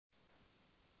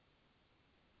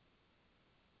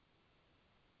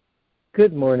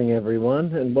Good morning,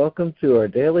 everyone, and welcome to our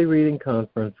daily reading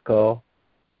conference call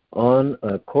on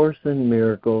A Course in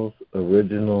Miracles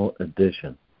Original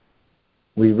Edition.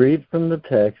 We read from the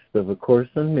text of A Course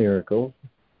in Miracles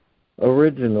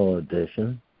Original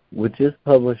Edition, which is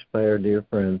published by our dear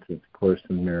friends at the Course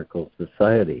in Miracles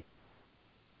Society.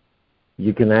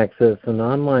 You can access an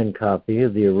online copy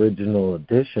of the original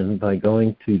edition by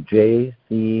going to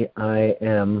jcim.net,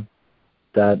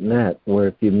 where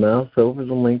if you mouse over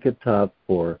the link at top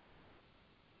for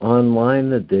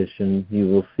online edition, you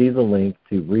will see the link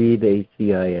to read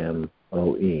ACIM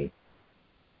OE.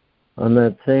 On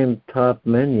that same top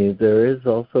menu, there is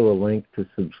also a link to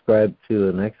subscribe to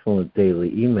an excellent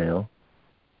daily email,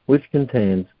 which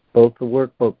contains both the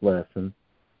workbook lesson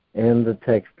and the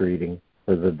text reading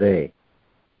for the day.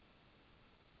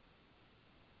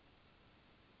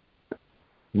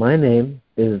 My name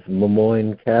is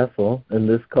Lemoyne Castle, and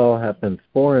this call happens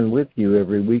for and with you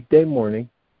every weekday morning,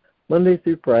 Monday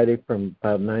through Friday from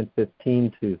about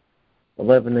 9:15 to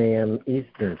 11 a.m.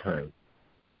 Eastern Time.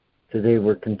 Today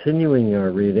we're continuing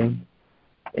our reading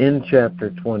in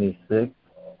Chapter 26,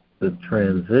 The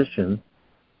Transition,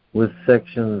 with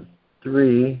Sections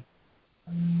 3,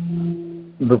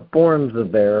 The Forms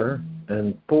of Error,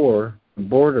 and 4,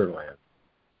 Borderland.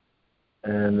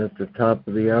 And at the top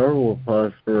of the hour, we'll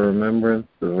pause for remembrance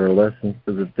of our lesson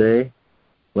for the day,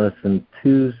 Lesson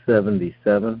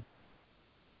 277.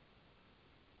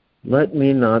 Let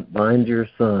me not bind your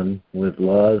son with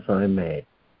laws I made.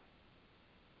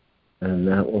 And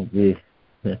that will be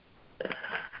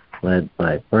led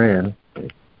by Fran.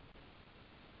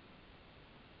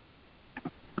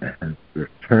 And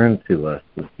return to us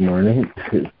this morning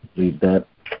to read that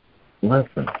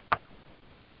lesson.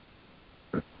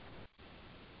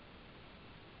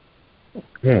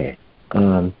 Okay.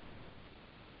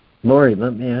 Lori,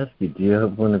 let me ask you, do you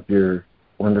have one of your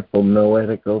wonderful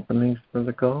noetic openings for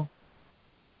the call?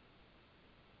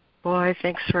 Boy,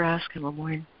 thanks for asking,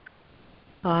 Lemoyne.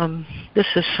 This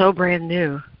is so brand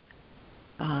new.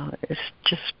 It's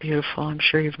just beautiful. I'm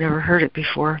sure you've never heard it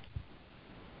before.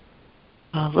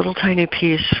 A little tiny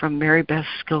piece from Mary Beth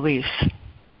Scalise,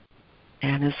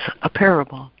 and it's a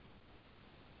parable.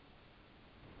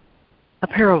 A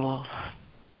parable.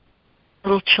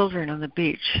 Little children on the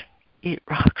beach eat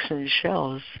rocks and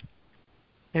shells.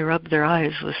 They rub their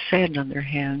eyes with sand on their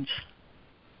hands.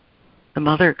 The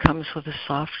mother comes with a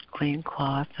soft, clean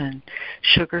cloth and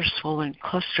sugar-swollen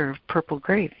cluster of purple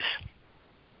grapes.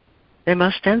 They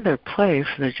must end their play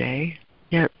for the day,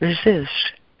 yet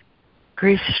resist.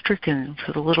 Grief-stricken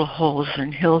for the little holes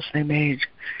and hills they made,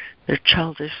 their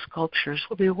childish sculptures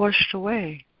will be washed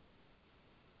away.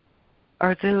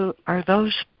 Are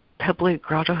those pebbly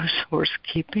grottos worth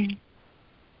keeping?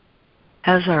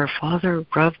 Has our Father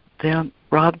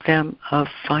robbed them of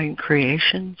fine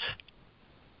creations?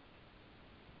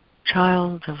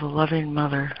 Child of a loving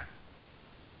mother,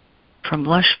 from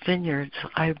lush vineyards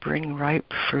I bring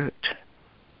ripe fruit,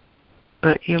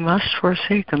 but you must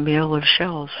forsake a meal of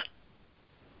shells.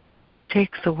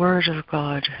 Take the word of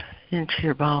God into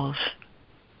your bowels.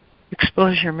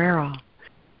 Expose your marrow,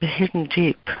 the hidden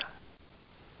deep.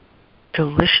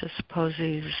 Delicious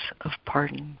posies of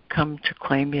pardon come to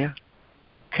claim you,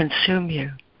 consume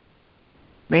you,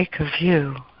 make of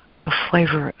you a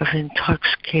flavor of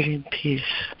intoxicating peace.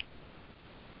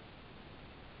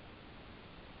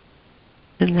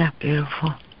 Isn't that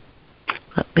beautiful?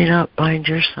 Let me not bind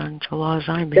your son to laws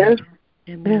I made.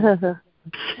 Amen.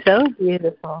 So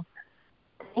beautiful.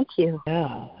 Thank you.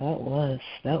 Yeah,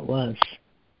 that was.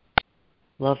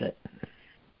 Love it.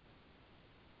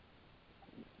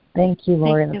 Thank you,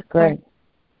 Lori. That's great.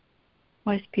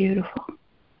 Was beautiful.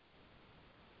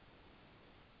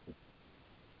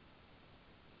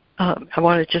 I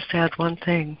want to just add one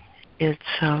thing.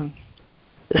 It's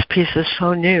this piece is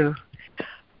so new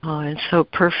and so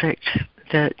perfect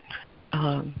that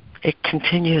it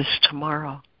continues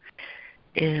tomorrow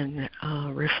in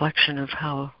reflection of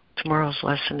how tomorrow's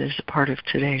lesson is a part of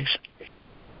today's.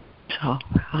 So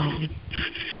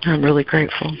I'm really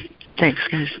grateful. Thanks,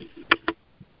 guys.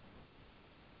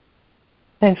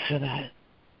 Thanks for that.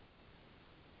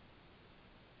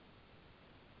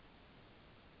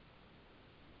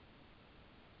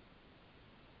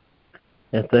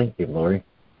 And thank you, Lori.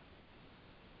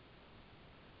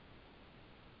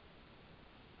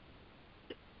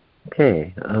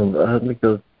 Okay, let me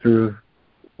go through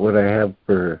what I have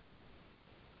for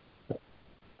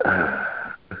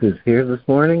who's here this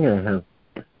morning. I have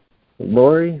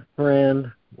Lori,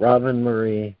 Fran, Robin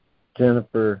Marie,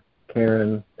 Jennifer,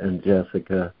 Karen, and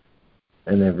Jessica,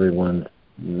 and everyone's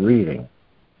reading.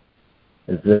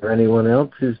 Is there anyone else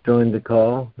who's joined the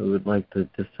call who would like to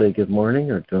just say good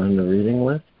morning or join the reading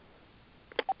list?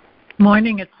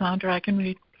 Morning, it's Sandra. I can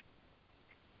read.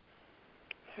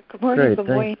 Good morning. Great,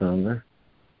 thanks, Sandra.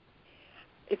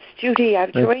 It's Judy.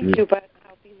 I've joined you, but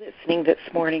I'll be listening this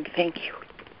morning. Thank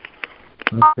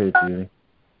you. Okay, Judy.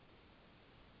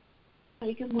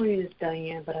 Hi, good morning. It's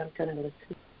Diane, but I'm going to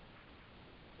listen.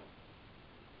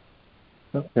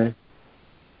 Okay.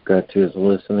 Got you as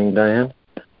listening, Diane.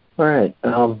 All right.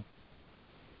 Let's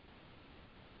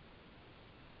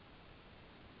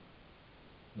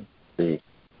see.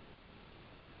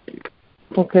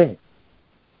 Okay.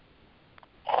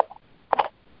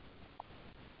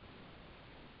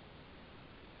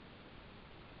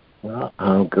 Well,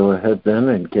 I'll go ahead then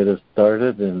and get us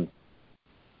started in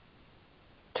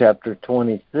Chapter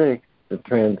 26, the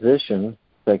transition,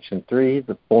 Section 3,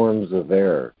 the forms of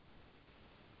error.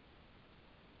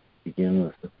 Begin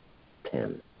with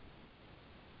 10.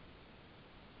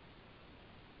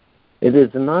 It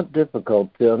is not difficult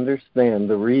to understand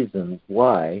the reasons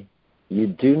why you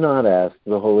do not ask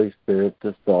the Holy Spirit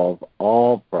to solve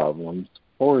all problems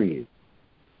for you.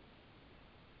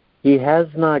 He has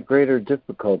not greater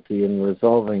difficulty in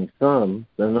resolving some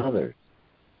than others.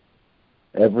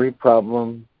 Every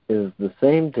problem is the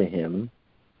same to him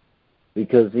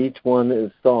because each one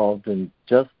is solved in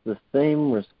just the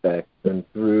same respect and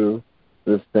through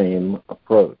the same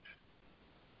approach.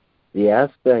 The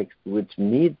aspects which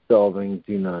need solving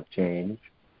do not change,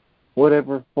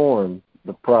 whatever form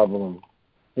the problem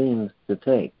seems to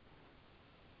take.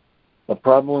 A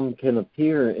problem can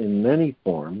appear in many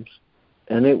forms,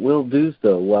 and it will do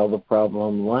so while the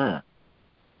problem lasts.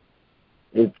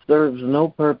 It serves no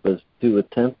purpose to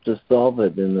attempt to solve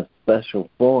it in a special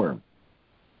form.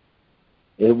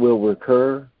 It will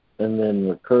recur and then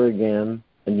recur again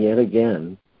and yet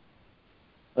again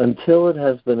until it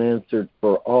has been answered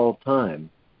for all time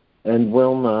and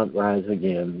will not rise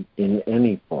again in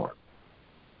any form.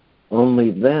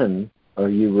 Only then are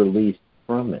you released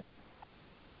from it.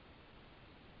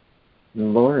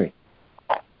 Lori.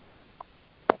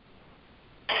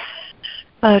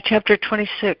 Chapter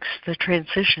 26, the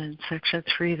transition, Section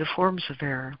 3, the forms of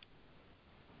error.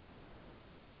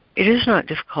 It is not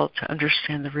difficult to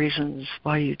understand the reasons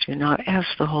why you do not ask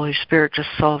the Holy Spirit to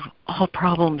solve all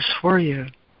problems for you.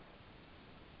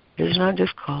 It is not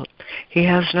difficult. He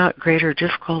has not greater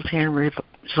difficulty in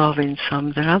resolving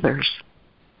some than others.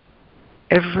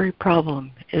 Every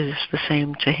problem is the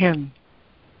same to him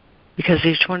because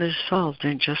each one is solved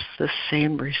in just the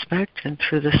same respect and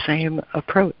through the same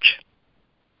approach.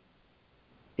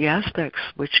 The aspects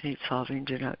which need solving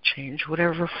do not change,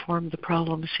 whatever form the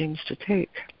problem seems to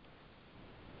take.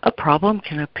 A problem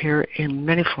can appear in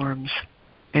many forms,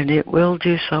 and it will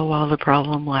do so while the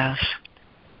problem lasts.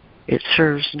 It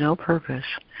serves no purpose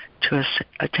to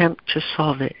attempt to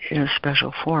solve it in a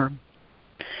special form.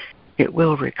 It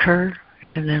will recur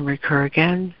and then recur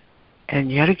again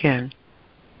and yet again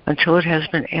until it has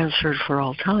been answered for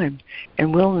all time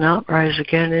and will not rise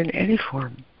again in any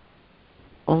form.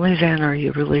 Only then are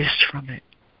you released from it.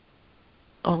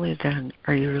 Only then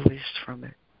are you released from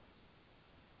it.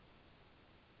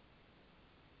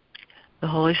 The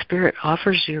Holy Spirit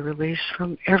offers you release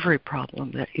from every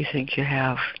problem that you think you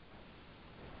have.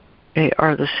 They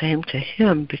are the same to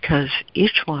Him because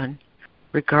each one,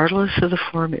 regardless of the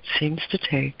form it seems to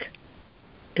take,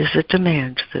 is a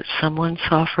demand that someone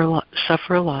suffer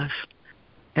a loss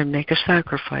and make a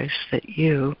sacrifice that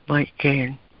you might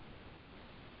gain.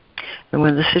 And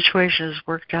when the situation is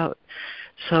worked out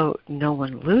so no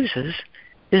one loses,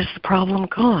 is the problem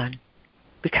gone?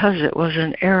 Because it was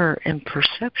an error in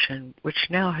perception which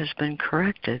now has been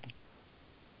corrected.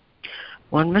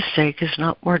 One mistake is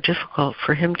not more difficult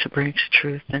for him to bring to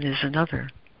truth than is another,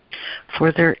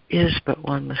 for there is but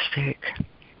one mistake.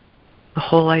 The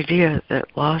whole idea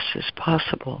that loss is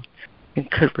possible and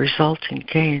could result in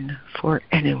gain for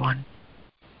anyone.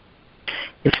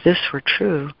 If this were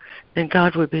true, then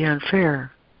God would be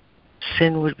unfair,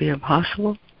 sin would be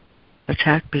impossible,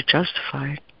 attack be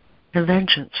justified, and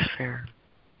vengeance fair.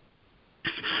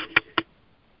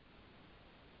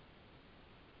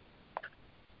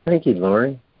 Thank you,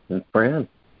 Lori. And Fran.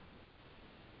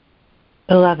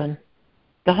 11.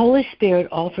 The Holy Spirit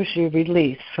offers you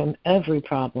release from every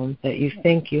problem that you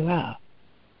think you have.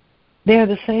 They are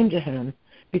the same to Him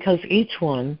because each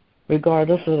one,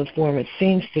 regardless of the form it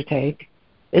seems to take,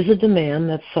 is a demand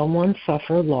that someone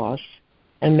suffer loss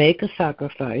and make a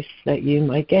sacrifice that you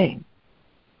might gain.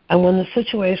 And when the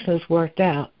situation is worked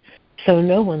out so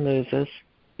no one loses,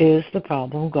 is the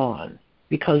problem gone,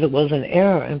 because it was an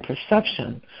error in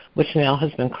perception which now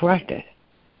has been corrected.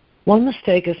 One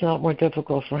mistake is not more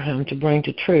difficult for him to bring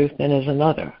to truth than is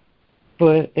another,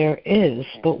 for there is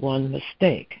but one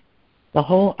mistake. The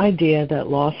whole idea that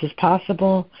loss is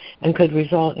possible and could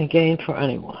result in gain for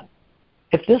anyone.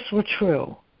 If this were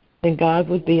true, then God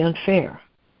would be unfair.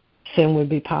 Sin would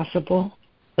be possible,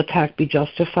 attack be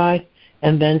justified,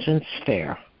 and vengeance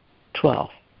fair. 12.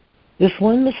 This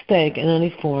one mistake in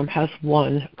any form has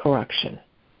one correction.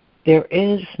 There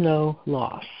is no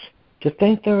loss. To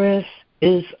think there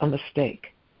is a mistake.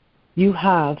 You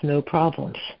have no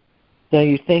problems, though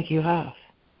you think you have.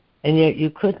 And yet you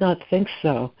could not think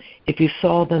so if you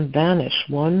saw them vanish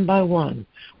one by one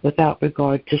without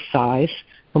regard to size,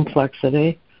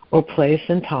 complexity, or place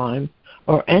and time,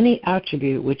 or any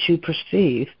attribute which you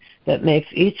perceive that makes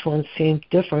each one seem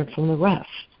different from the rest.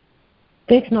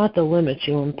 Think not the limits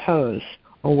you impose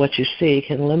on what you see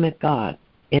can limit God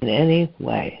in any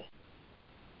way.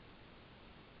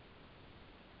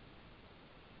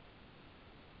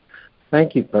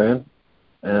 Thank you, Fran.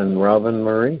 And Robin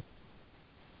Marie?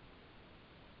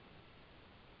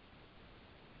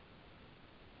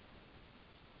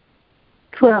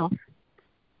 12.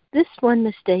 This one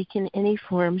mistake in any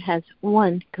form has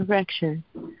one correction.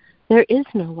 There is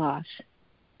no loss.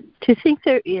 To think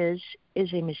there is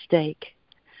a mistake.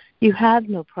 You have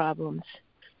no problems,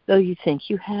 though you think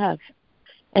you have.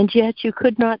 And yet you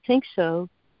could not think so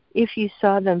if you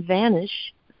saw them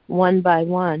vanish one by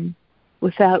one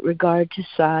without regard to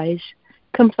size,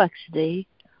 complexity,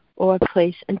 or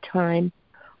place and time,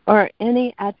 or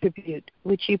any attribute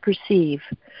which you perceive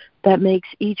that makes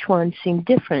each one seem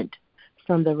different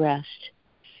from the rest.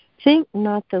 Think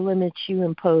not the limits you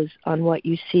impose on what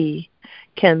you see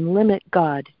can limit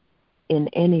God in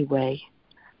any way.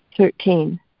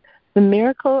 13. The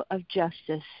miracle of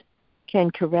justice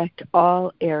can correct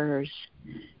all errors.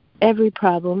 Every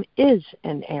problem is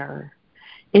an error.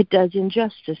 It does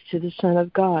injustice to the Son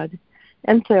of God,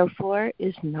 and therefore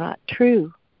is not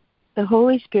true. The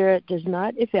Holy Spirit does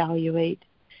not evaluate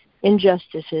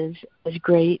injustices as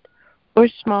great or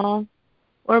small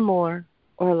or more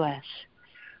or less.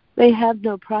 They have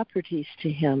no properties to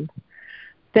him.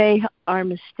 They are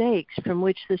mistakes from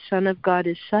which the Son of God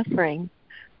is suffering,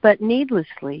 but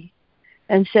needlessly,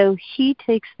 and so he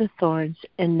takes the thorns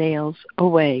and nails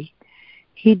away.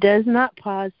 He does not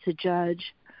pause to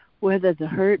judge whether the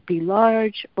hurt be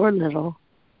large or little.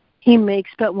 He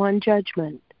makes but one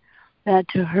judgment, that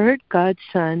to hurt God's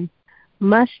Son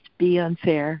must be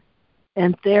unfair,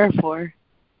 and therefore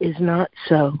is not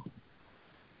so.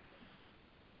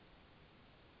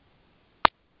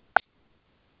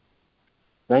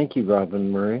 Thank you,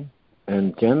 Robin Marie.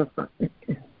 And Jennifer?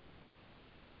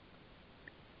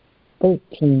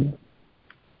 13.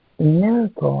 The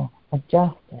miracle of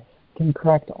justice can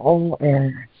correct all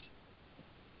errors.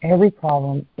 Every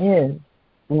problem is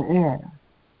an error.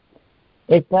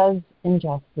 It does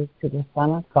injustice to the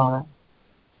Son of God,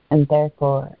 and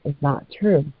therefore is not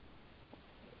true.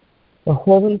 The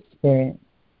Holy Spirit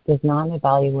does not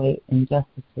evaluate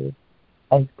injustices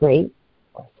as great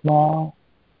or small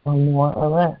or more or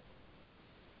less.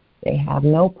 They have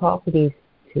no properties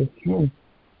to him.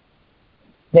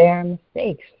 They are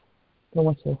mistakes from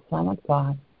which the Son of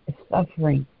God is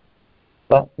suffering,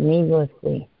 but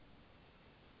needlessly.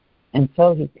 And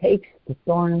so he takes the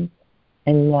thorns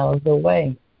and nails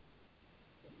away.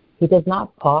 He does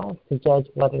not pause to judge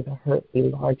whether the hurt be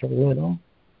large or little.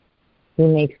 He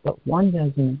makes but one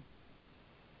judgment,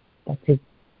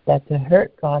 that to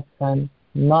hurt God's Son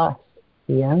must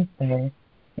be unfair,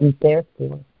 and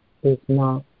therefore is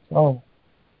not so.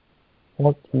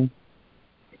 14.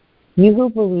 You who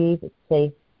believe it's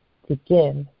safe to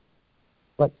give,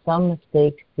 but some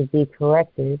mistakes to be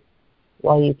corrected,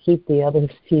 while you keep the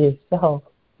others to yourself,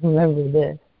 remember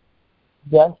this: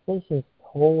 justice is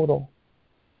total.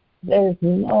 There is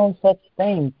no such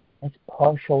thing as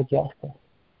partial justice.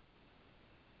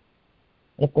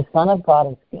 If the Son of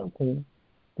God is guilty,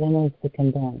 then is the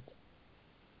condemned,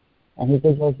 and he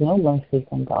deserves no mercy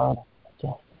from God or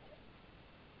justice.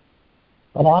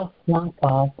 But ask not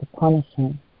God to punish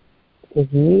him,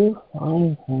 because you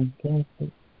find him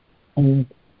guilty and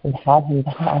would have him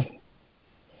die.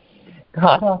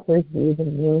 God offers you the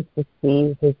means to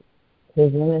see his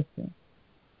innocence.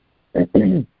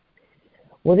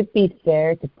 Would it be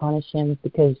fair to punish him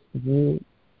because you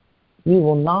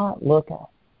will not look at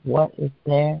what is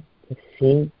there to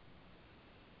see?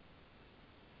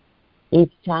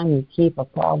 Each time you keep a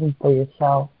problem for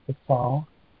yourself to solve,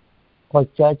 or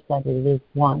judge that it is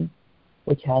one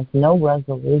which has no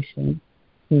resolution,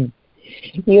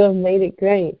 you have made it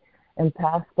great and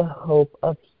past the hope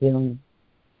of healing.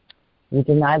 You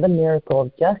deny the miracle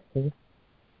of justice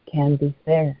can be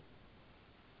fair.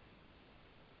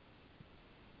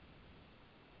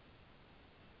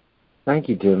 Thank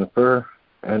you, Jennifer.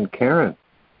 And Karen.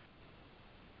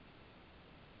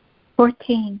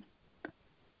 14.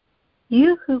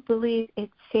 You who believe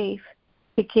it's safe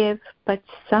to give but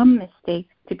some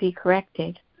mistakes to be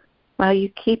corrected, while you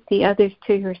keep the others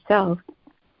to yourself.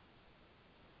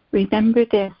 Remember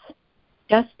this,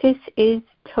 justice is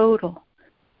total.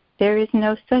 There is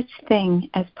no such thing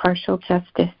as partial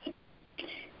justice.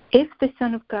 If the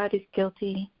Son of God is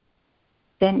guilty,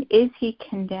 then is he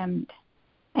condemned,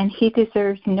 and he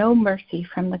deserves no mercy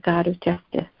from the God of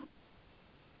justice.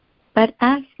 But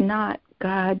ask not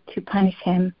God to punish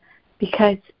him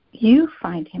because you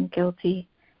find him guilty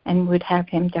and would have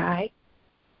him die.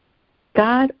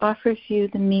 God offers you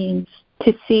the means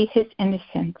to see his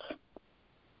innocence.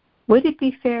 Would it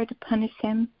be fair to punish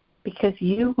him because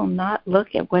you will not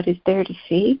look at what is there to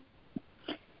see?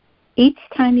 Each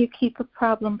time you keep a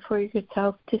problem for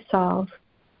yourself to solve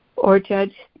or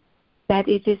judge that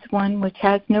it is one which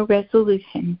has no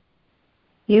resolution,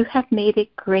 you have made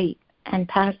it great and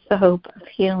past the hope of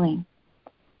healing.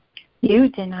 You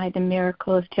deny the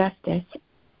miracle of justice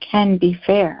can be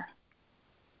fair.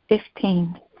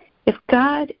 15. If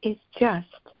God is just,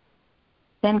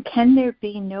 then can there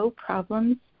be no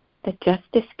problems that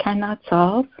justice cannot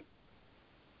solve?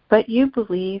 But you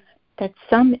believe that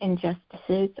some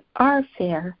injustices are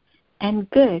fair and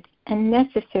good and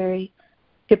necessary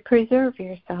to preserve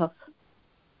yourself.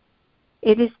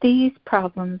 It is these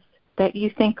problems that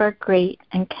you think are great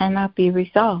and cannot be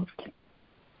resolved.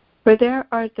 For there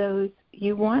are those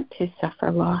you want to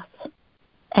suffer loss,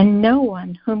 and no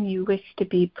one whom you wish to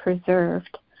be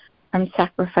preserved from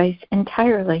sacrifice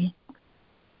entirely.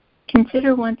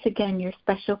 Consider once again your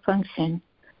special function.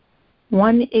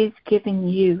 One is given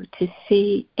you to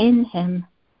see in him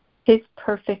his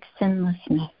perfect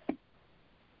sinlessness.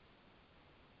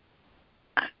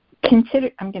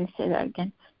 I'm going to say that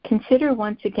again. Consider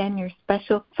once again your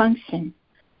special function.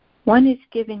 One is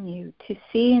given you to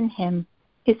see in him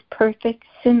his perfect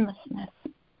sinlessness.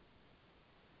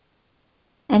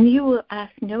 And you will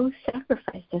ask no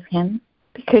sacrifice of him,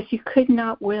 because you could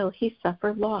not will he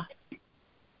suffer loss.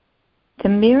 The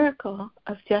miracle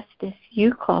of justice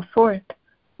you call forth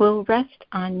will rest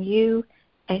on you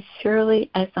as surely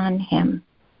as on him.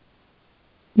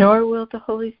 Nor will the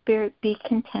Holy Spirit be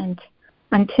content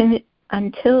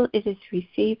until it is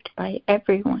received by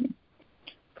everyone.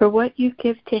 For what you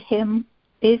give to him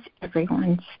is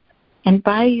everyone's, and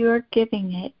by your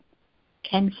giving it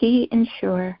can he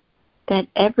ensure that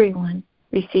everyone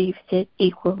receives it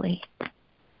equally.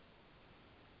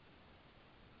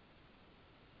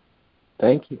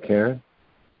 Thank you, Karen.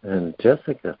 And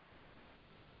Jessica.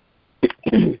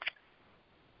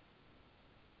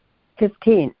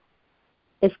 15.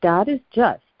 If God is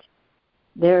just,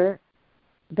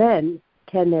 then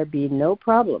can there be no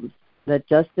problems that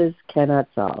justice cannot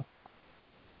solve.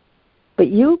 But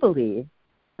you believe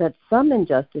that some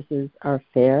injustices are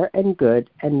fair and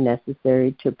good and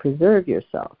necessary to preserve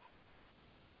yourself.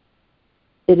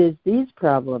 It is these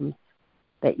problems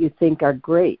that you think are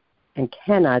great and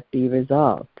cannot be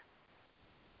resolved.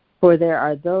 For there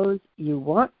are those you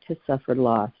want to suffer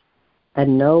loss,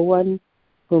 and no one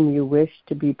whom you wish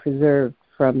to be preserved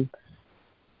from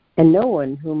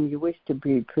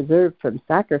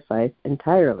sacrifice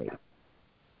entirely.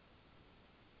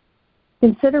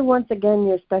 Consider once again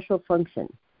your special function.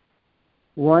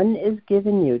 One is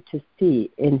given you to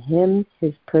see in him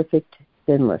his perfect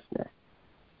sinlessness.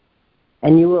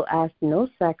 And you will ask no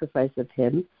sacrifice of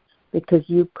him, because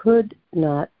you could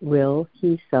not will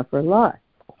he suffer loss.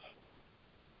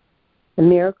 The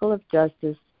miracle of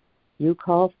justice you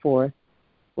call forth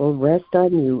will rest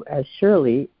on you as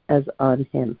surely as on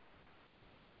him.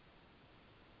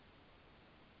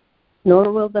 Nor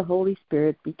will the Holy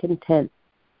Spirit be content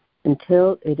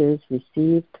until it is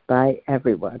received by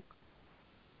everyone.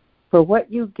 For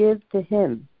what you give to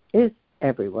him is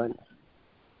everyone's,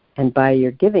 and by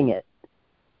your giving it,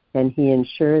 can he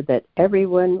ensure that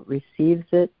everyone receives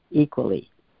it equally.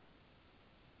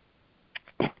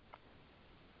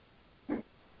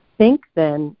 Think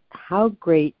then how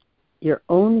great your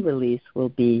own release will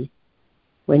be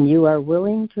when you are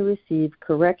willing to receive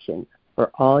correction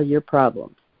for all your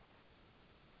problems.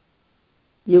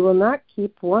 You will not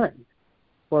keep one,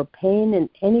 for pain in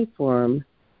any form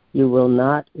you will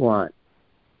not want,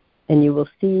 and you will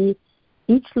see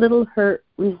each little hurt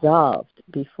resolved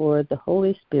before the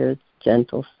Holy Spirit's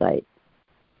gentle sight.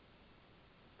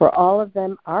 For all of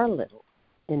them are little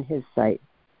in his sight,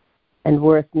 and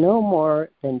worth no more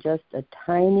than just a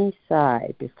tiny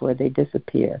sigh before they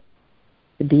disappear,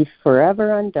 to be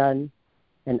forever undone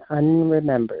and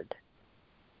unremembered.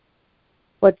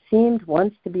 What seemed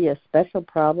once to be a special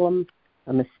problem,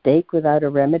 a mistake without a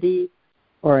remedy,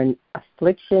 or an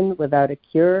affliction without a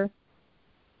cure,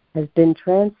 has been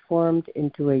transformed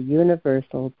into a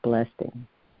universal blessing.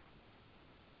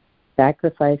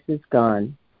 Sacrifice is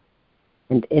gone,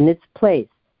 and in its place,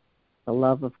 the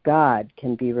love of God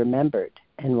can be remembered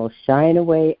and will shine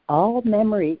away all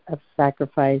memory of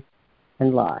sacrifice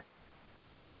and loss.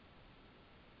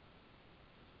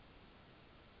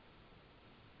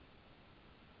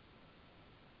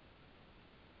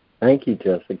 Thank you,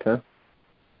 Jessica.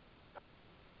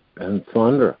 And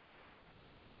Sandra.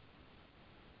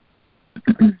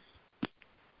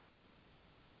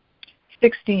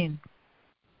 16.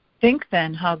 Think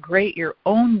then how great your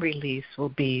own release will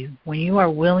be when you are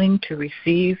willing to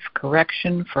receive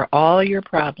correction for all your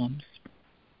problems.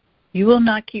 You will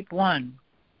not keep one,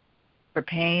 for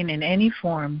pain in any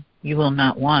form you will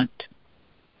not want.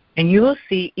 And you will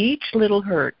see each little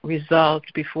hurt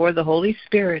resolved before the Holy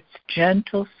Spirit's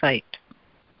gentle sight.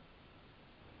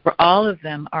 For all of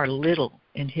them are little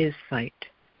in His sight,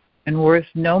 and worth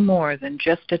no more than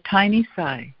just a tiny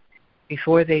sigh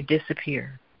before they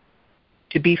disappear,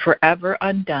 to be forever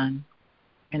undone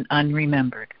and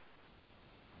unremembered.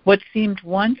 What seemed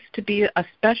once to be a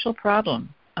special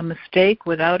problem, a mistake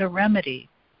without a remedy,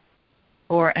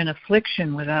 or an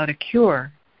affliction without a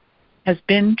cure, has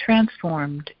been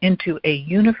transformed into a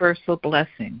universal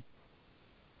blessing.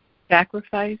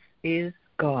 Sacrifice is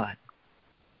God,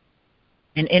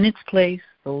 and in its place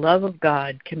the love of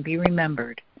God can be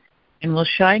remembered and will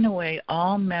shine away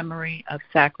all memory of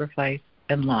sacrifice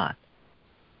and loss.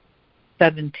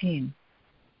 17.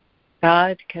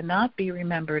 God cannot be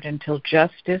remembered until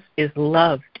justice is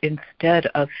loved instead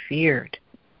of feared.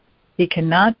 He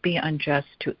cannot be unjust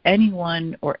to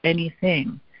anyone or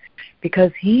anything,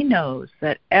 because He knows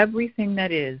that everything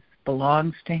that is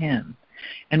belongs to Him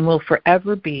and will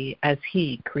forever be as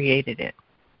He created it.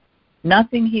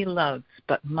 Nothing He loves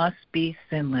but must be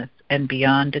sinless and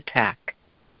beyond attack.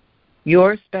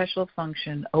 Your special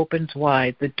function opens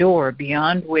wide the door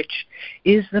beyond which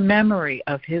is the memory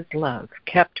of His love,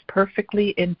 kept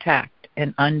perfectly intact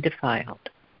and undefiled.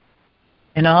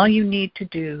 And all you need to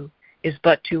do is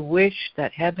but to wish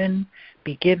that heaven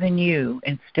be given you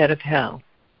instead of hell.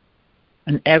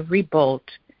 And every bolt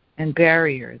and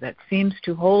barrier that seems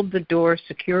to hold the door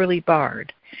securely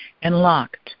barred and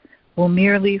locked will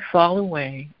merely fall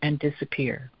away and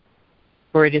disappear.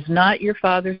 For it is not your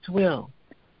Father's will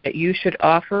that you should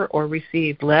offer or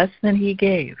receive less than He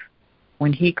gave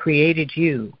when He created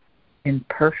you in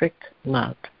perfect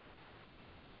love.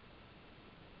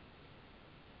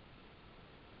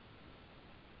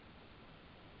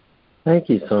 Thank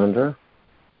you, Sandra.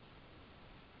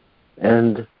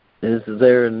 And is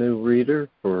there a new reader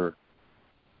for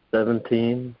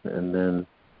 17 and then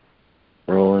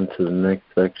roll into the next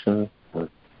section with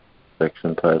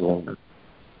section title, the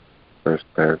first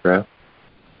paragraph?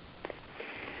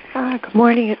 Good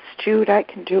morning, it's Jude. I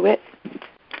can do it.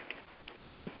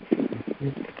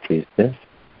 Please do.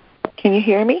 Can you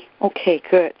hear me? Okay,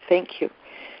 good. Thank you.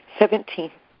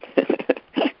 17.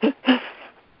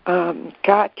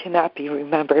 God cannot be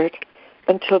remembered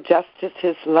until justice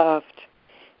is loved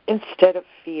instead of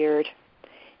feared.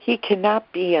 He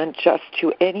cannot be unjust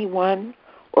to anyone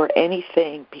or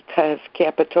anything because,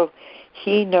 capital,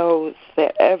 He knows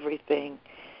that everything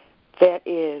that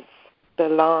is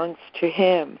belongs to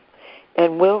Him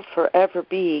and will forever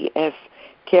be as,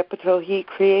 capital, He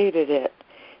created it.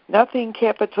 Nothing,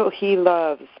 capital, He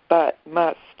loves but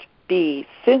must be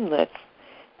sinless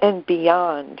and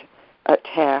beyond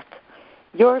attack.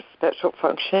 Your special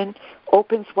function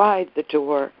opens wide the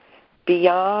door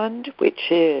beyond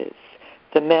which is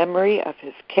the memory of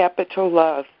His capital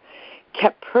love,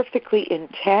 kept perfectly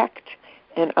intact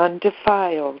and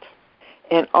undefiled.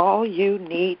 And all you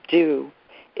need do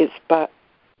is but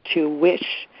to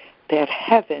wish that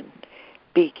heaven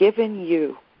be given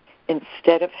you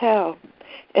instead of hell,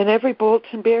 and every bolt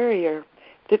and barrier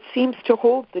that seems to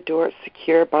hold the door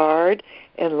secure, barred,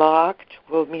 and locked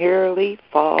will merely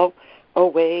fall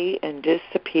away and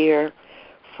disappear.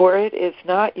 For it is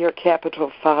not your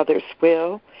capital Father's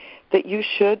will that you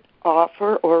should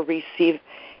offer or receive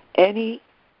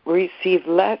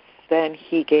less than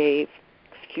He gave.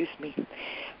 Excuse me.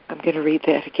 I'm going to read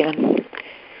that again.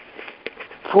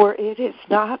 For it is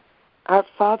not our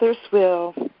Father's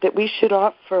will that we should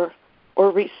offer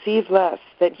or receive less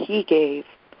than He gave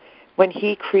when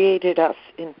He created us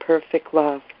in perfect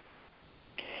love.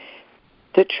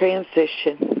 The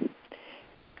transition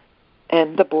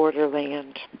and the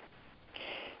borderland.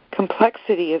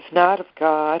 Complexity is not of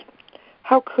God.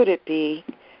 How could it be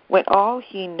when all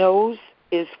He knows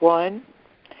is one?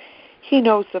 He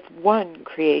knows of one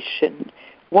creation,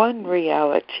 one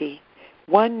reality,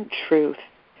 one truth,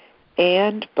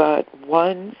 and but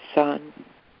one Son.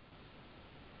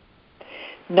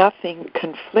 Nothing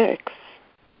conflicts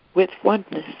with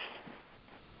oneness.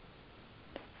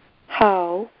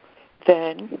 How,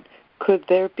 then, could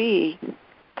there be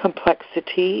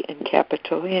complexity in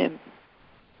capital M?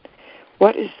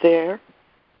 What is there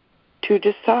to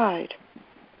decide?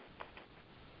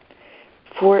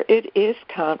 For it is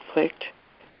conflict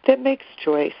that makes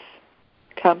choice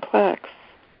complex.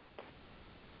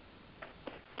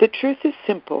 The truth is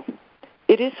simple.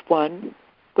 It is one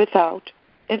without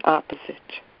an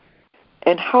opposite.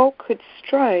 And how could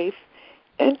strife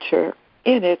enter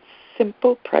in its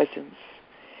simple presence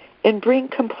and bring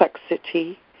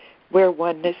complexity where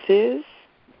oneness is?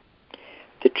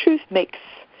 The truth makes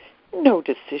no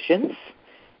decisions,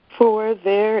 for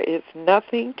there is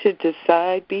nothing to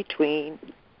decide between.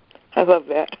 I love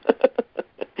that.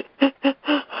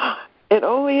 And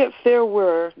only if there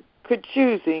were could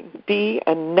choosing be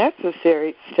a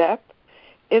necessary step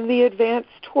in the advance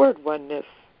toward oneness.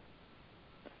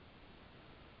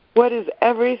 What is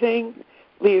everything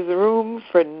leaves room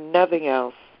for nothing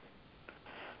else.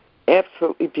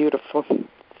 Absolutely beautiful.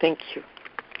 Thank you.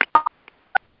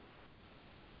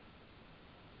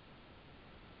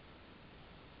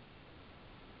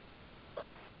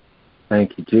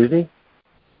 Thank you, Judy.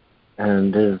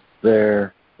 And is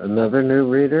there another new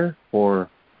reader for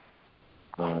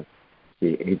the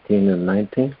 18 and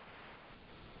 19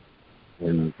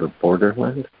 in the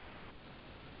borderland?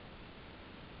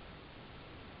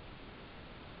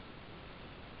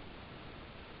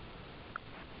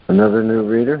 Another new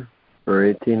reader for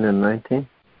 18 and 19?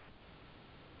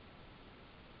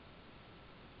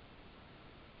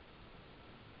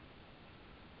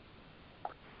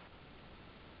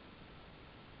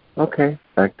 Okay,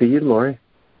 back to you, Lori.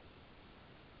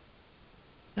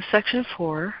 Section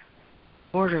 4,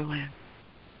 Borderland.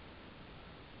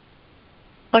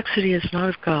 Complexity is not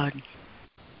of God.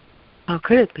 How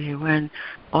could it be when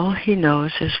all he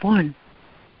knows is one?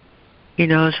 He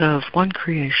knows of one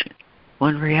creation,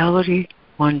 one reality,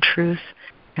 one truth,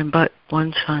 and but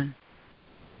one Son.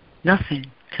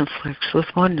 Nothing conflicts with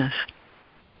oneness.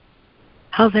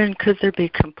 How then could there be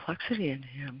complexity in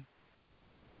him?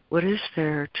 What is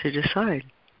there to decide?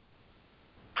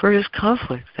 For it is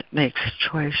conflict that makes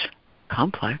choice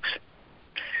complex.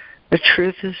 The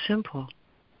truth is simple.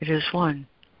 It is one,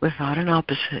 without an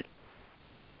opposite.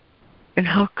 And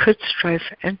how could strife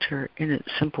enter in its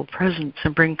simple presence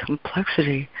and bring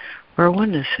complexity where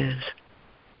oneness is?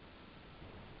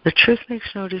 The truth makes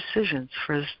no decisions,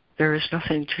 for there is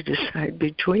nothing to decide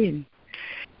between.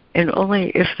 And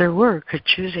only if there were could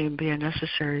choosing be a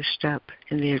necessary step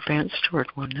in the advance toward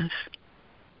oneness.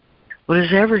 What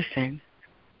is everything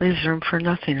leaves room for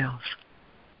nothing else.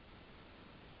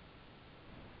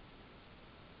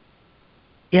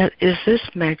 Yet is this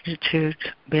magnitude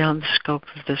beyond the scope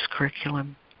of this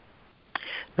curriculum?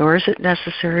 Nor is it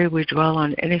necessary we dwell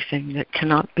on anything that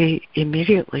cannot be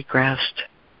immediately grasped.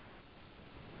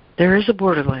 There is a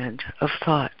borderland of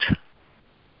thought,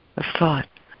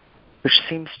 which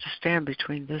seems to stand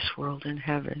between this world and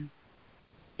heaven.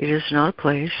 It is not a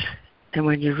place, and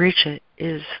when you reach it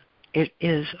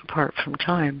is apart from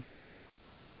time.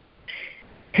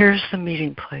 Here's the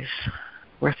meeting place,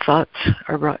 where thoughts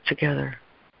are brought together,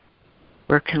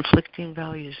 where conflicting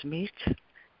values meet,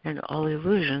 and all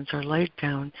illusions are laid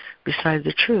down beside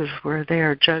the truth where they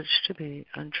are judged to be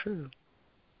untrue.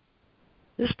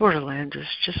 This borderland is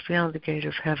just beyond the gate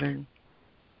of heaven.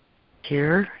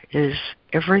 Here is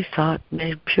every thought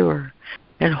made pure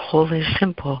and wholly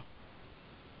simple.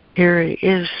 Here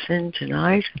is sin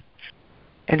denied,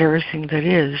 and everything that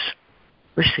is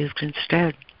received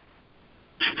instead.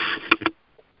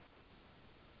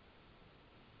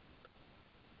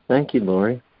 Thank you,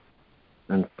 Lori.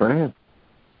 And Fran.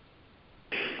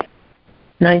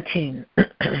 19.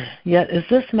 Yet is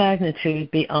this magnitude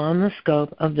beyond the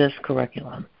scope of this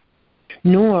curriculum,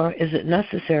 nor is it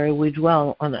necessary we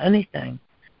dwell on anything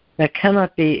that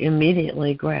cannot be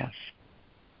immediately grasped.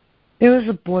 There is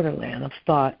a borderland of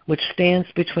thought which stands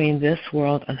between this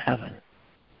world and heaven.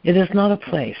 It is not a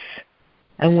place,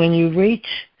 and when you reach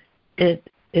it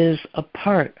is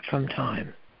apart from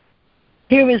time.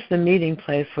 Here is the meeting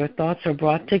place where thoughts are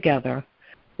brought together,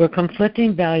 where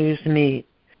conflicting values meet,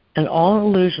 and all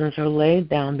illusions are laid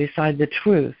down beside the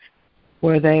truth,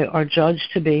 where they are judged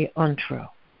to be untrue.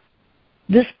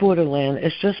 This borderland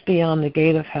is just beyond the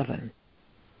gate of heaven.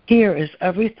 Here is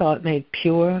every thought made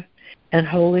pure and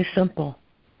wholly simple.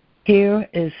 Here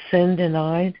is sin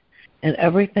denied, and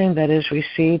everything that is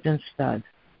received instead.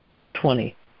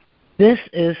 20. This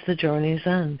is the journey's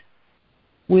end.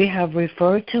 We have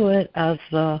referred to it as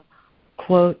the,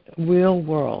 quote, real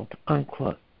world,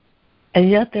 unquote. And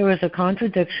yet there is a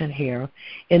contradiction here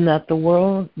in that the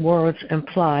words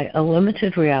imply a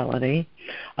limited reality,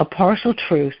 a partial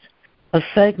truth, a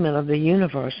segment of the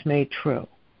universe made true.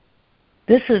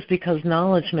 This is because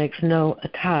knowledge makes no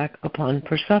attack upon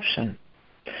perception.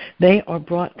 They are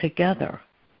brought together,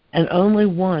 and only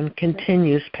one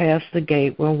continues past the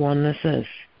gate where oneness is.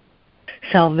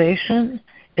 Salvation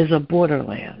is a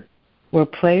borderland where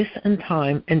place and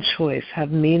time and choice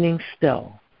have meaning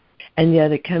still, and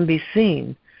yet it can be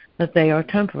seen that they are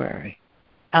temporary,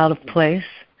 out of place,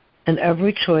 and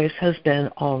every choice has been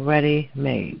already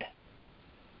made.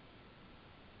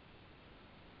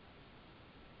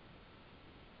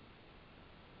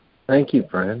 Thank you,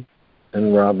 Fran.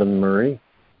 And Robin Marie.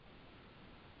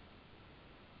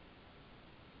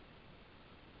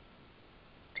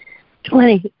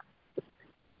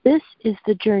 This is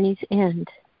the journey's end.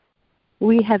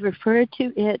 We have referred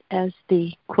to it as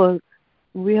the, quote,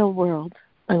 real world,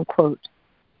 unquote.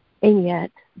 And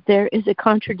yet, there is a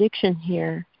contradiction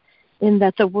here in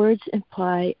that the words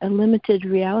imply a limited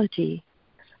reality,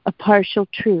 a partial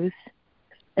truth,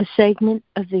 a segment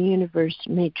of the universe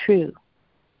made true.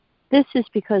 This is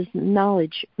because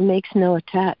knowledge makes no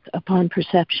attack upon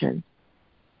perception.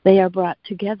 They are brought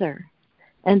together,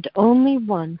 and only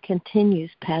one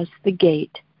continues past the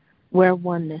gate where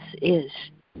oneness is.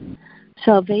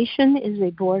 Salvation is a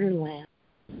borderland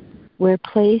where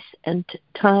place and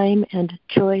time and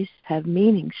choice have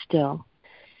meaning still,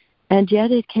 and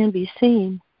yet it can be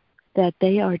seen that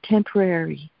they are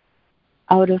temporary,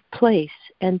 out of place,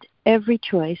 and every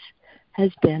choice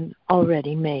has been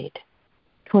already made.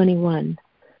 21.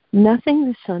 Nothing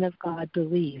the Son of God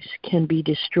believes can be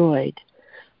destroyed,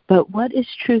 but what is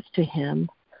truth to him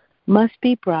must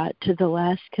be brought to the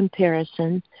last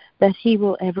comparison that he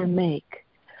will ever make,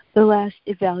 the last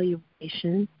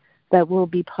evaluation that will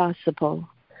be possible,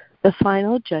 the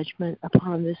final judgment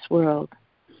upon this world.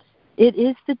 It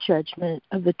is the judgment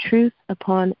of the truth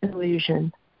upon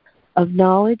illusion, of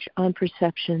knowledge on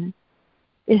perception.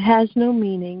 It has no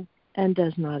meaning and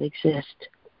does not exist.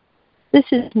 This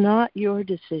is not your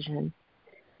decision.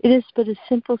 It is but a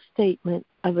simple statement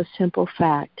of a simple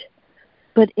fact.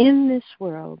 But in this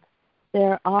world,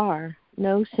 there are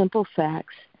no simple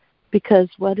facts, because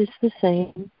what is the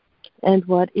same and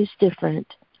what is different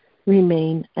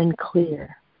remain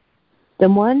unclear. The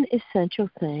one essential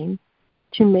thing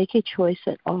to make a choice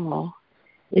at all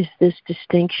is this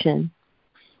distinction,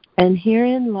 and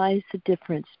herein lies the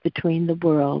difference between the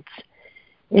worlds.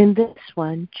 In this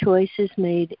one, choice is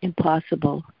made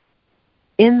impossible.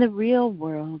 In the real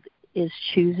world is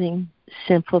choosing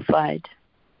simplified.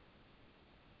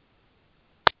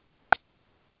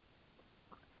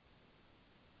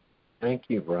 Thank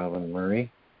you, Robin Marie.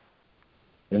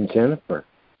 And Jennifer.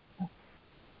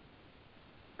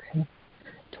 Okay.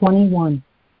 21.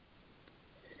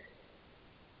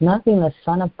 Nothing the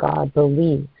Son of God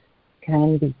believes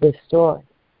can be destroyed,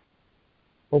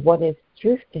 but what is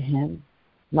truth to him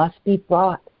must be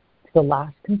brought to the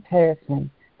last comparison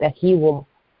that he will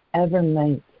ever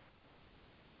make,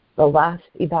 the last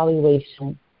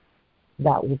evaluation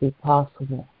that will be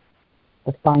possible,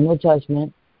 the final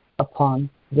judgment upon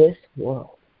this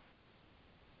world.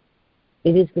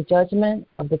 It is the judgment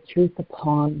of the truth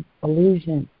upon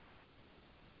illusion,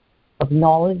 of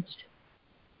knowledge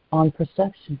on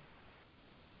perception.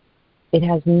 It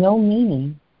has no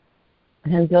meaning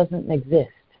and doesn't exist.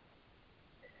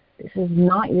 This is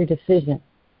not your decision.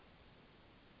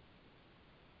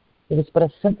 It is but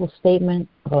a simple statement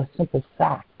of a simple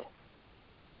fact.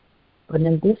 But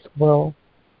in this world,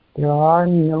 there are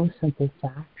no simple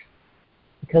facts,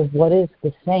 because what is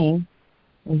the same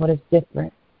and what is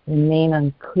different remain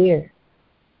unclear.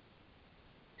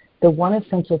 The one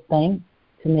essential thing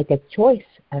to make a choice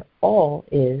at all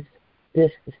is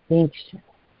this distinction.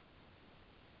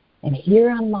 And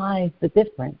herein lies the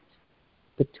difference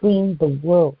between the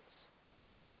worlds.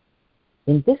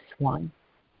 In this one,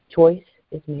 choice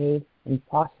is made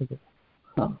impossible.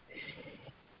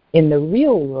 In the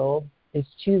real world is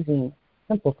choosing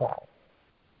simplified.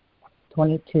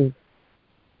 22.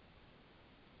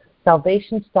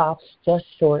 Salvation stops just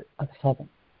short of heaven,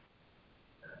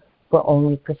 for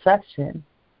only perception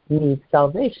needs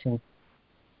salvation.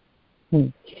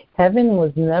 Heaven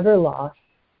was never lost,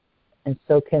 and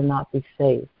so cannot be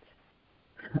saved.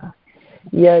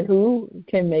 Yet who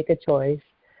can make a choice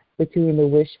between the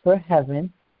wish for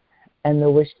heaven and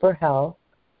the wish for hell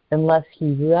unless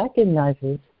he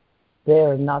recognizes they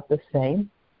are not the same?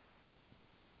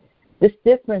 This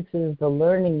difference is the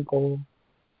learning goal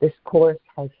this course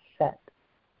has set.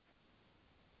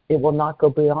 It will not go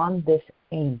beyond this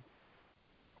aim.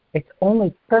 Its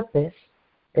only purpose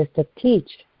is to teach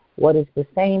what is the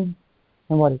same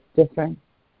and what is different,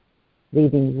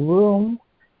 leaving room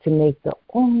to make the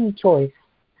only choice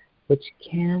which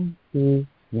can be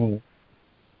made.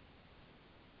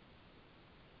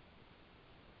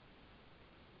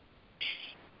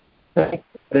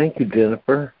 Thank you,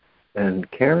 Jennifer. And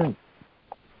Karen?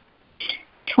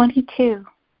 22.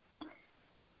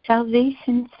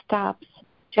 Salvation stops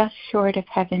just short of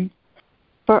heaven,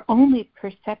 for only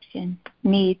perception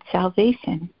needs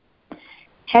salvation.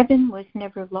 Heaven was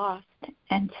never lost,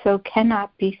 and so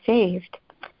cannot be saved.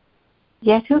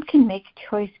 Yet who can make a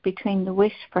choice between the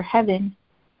wish for heaven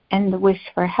and the wish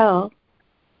for hell,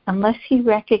 unless he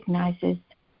recognizes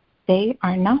they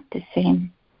are not the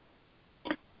same?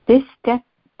 This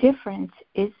difference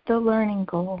is the learning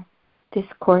goal this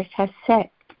course has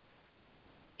set.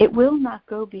 It will not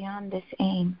go beyond this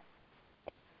aim.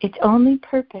 Its only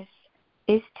purpose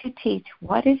is to teach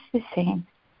what is the same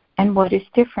and what is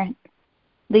different,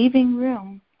 leaving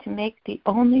room to make the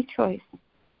only choice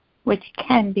which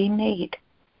can be made.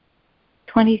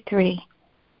 23.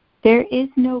 There is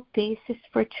no basis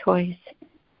for choice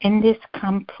in this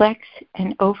complex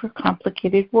and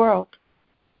overcomplicated world,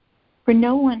 for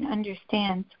no one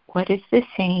understands what is the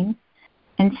same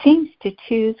and seems to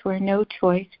choose where no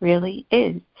choice really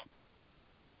is.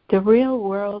 The real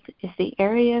world is the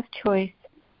area of choice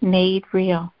made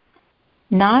real,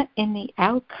 not in the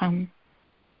outcome,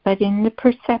 but in the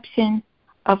perception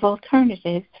of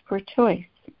alternatives for choice.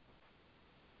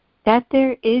 That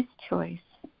there is choice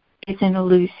is an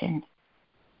illusion,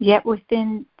 yet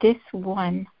within this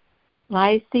one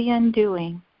lies the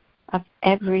undoing of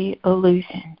every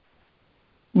illusion,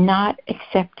 not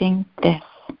accepting this.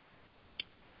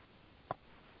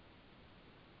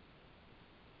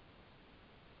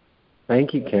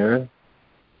 Thank you, Karen.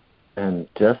 And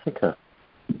Jessica?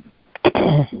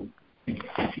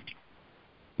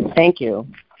 Thank you.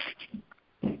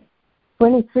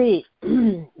 23.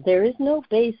 There is no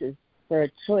basis for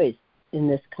a choice in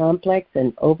this complex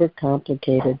and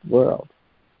overcomplicated world.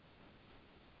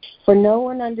 For no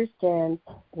one understands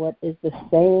what is the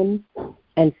same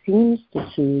and seems to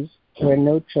choose where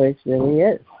no choice really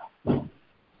is.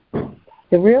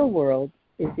 The real world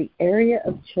is the area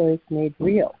of choice made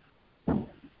real,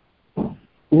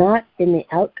 not in the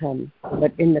outcome,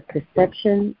 but in the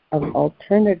perception of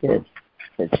alternatives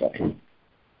for choice.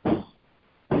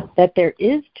 That there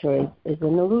is choice is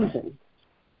an illusion,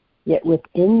 yet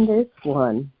within this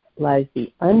one lies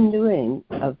the undoing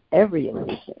of every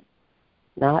illusion,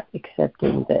 not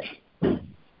accepting this.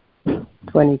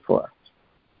 24.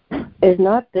 Is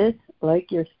not this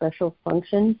like your special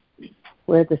function,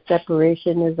 where the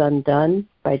separation is undone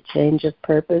by change of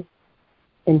purpose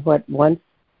in what once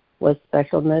was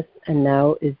specialness and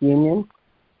now is union?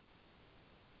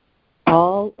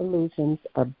 All illusions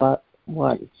are but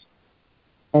one,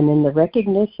 and in the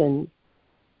recognition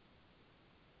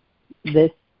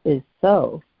this is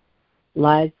so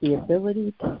lies the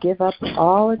ability to give up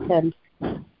all attempts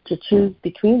to choose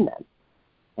between them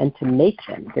and to make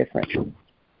them different.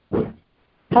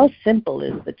 How simple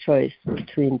is the choice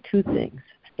between two things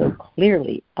so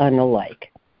clearly unalike?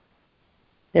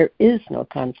 There is no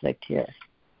conflict here.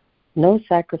 No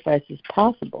sacrifice is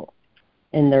possible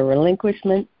in the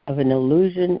relinquishment of an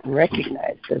illusion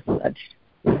recognized as such.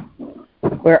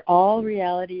 Where all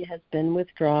reality has been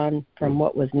withdrawn from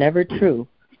what was never true,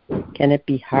 can it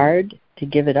be hard to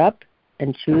give it up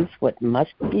and choose what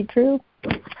must be true?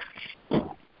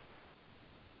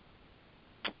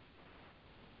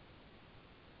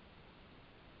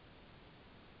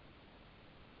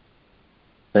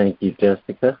 Thank you,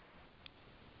 Jessica.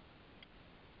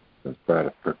 Let's brought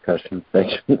a percussion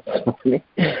section this morning.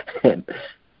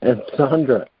 and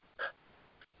Sandra.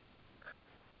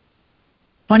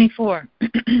 24.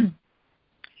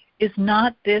 Is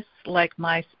not this like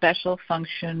my special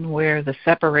function, where the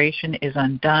separation is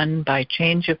undone by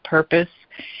change of purpose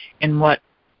in what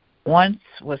once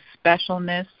was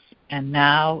specialness and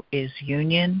now is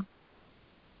union?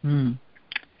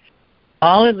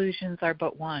 All illusions are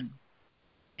but one,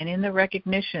 and in the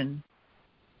recognition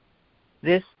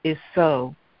this is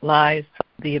so lies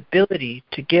the ability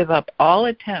to give up all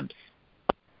attempts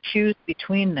to choose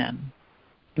between them,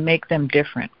 to make them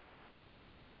different.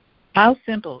 How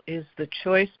simple is the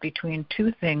choice between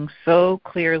two things so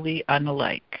clearly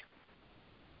unalike?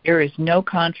 There is no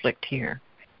conflict here.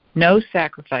 No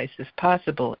sacrifice is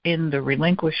possible in the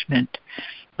relinquishment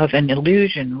of an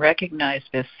illusion recognized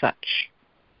as such,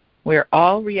 where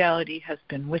all reality has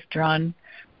been withdrawn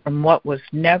from what was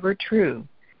never true,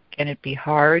 Can it be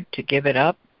hard to give it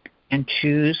up and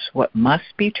choose what must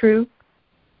be true?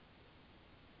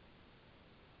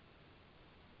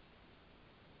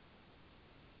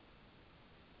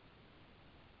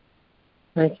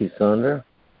 Thank you, Sandra.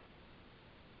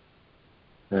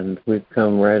 And we've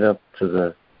come right up to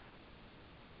the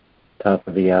top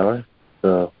of the hour,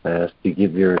 so I ask you to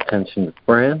give your attention to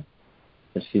Fran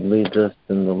as she leads us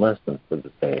in the lesson for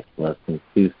the day, lesson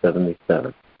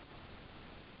 277.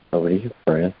 Over to you,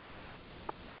 Fran.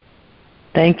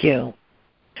 Thank you.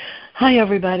 Hi,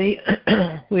 everybody.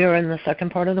 We are in the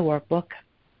second part of the workbook.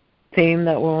 Theme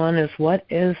that we're on is What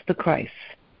is the Christ?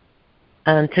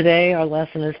 And today our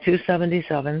lesson is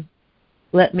 277.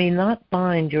 Let me not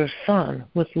bind your son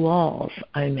with laws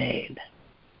I made.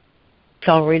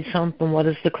 So I'll read some from What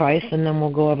is the Christ, and then we'll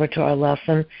go over to our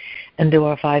lesson and do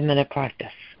our 5-minute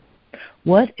practice.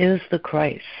 What is the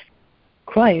Christ?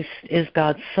 Christ is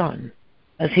God's Son,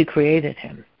 as He created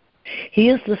Him. He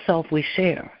is the self we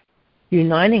share,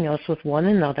 uniting us with one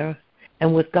another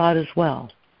and with God as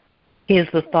well. He is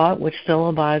the thought which still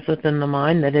abides within the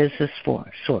mind that is His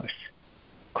source.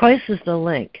 Christ is the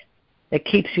link that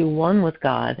keeps you one with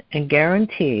God and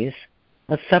guarantees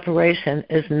that separation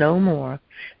is no more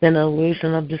than an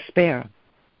illusion of despair.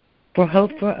 For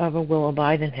hope forever will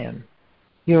abide in Him.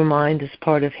 Your mind is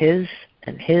part of His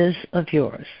and His of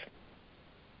yours.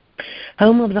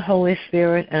 Home of the Holy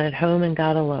Spirit and at home in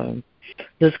God alone,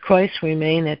 does Christ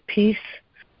remain at peace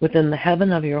within the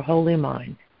heaven of your holy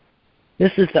mind.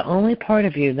 This is the only part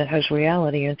of you that has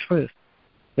reality and truth.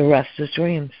 The rest is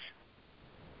dreams.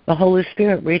 The Holy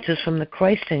Spirit reaches from the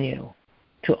Christ in you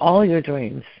to all your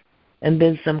dreams and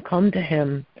bids them come to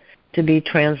Him to be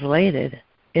translated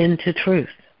into truth.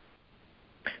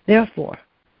 Therefore,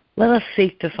 let us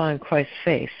seek to find Christ's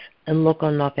face and look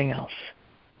on nothing else.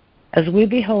 As we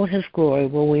behold His glory,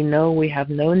 will we know we have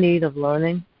no need of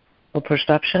learning or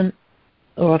perception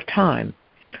or of time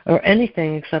or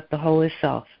anything except the Holy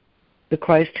Self, the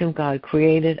Christ whom God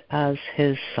created as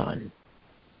His Son.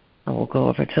 And we'll go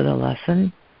over to the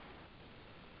lesson.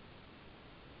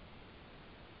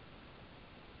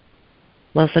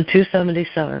 Lesson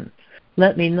 277.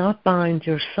 Let me not bind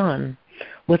your son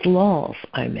with laws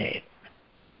I made.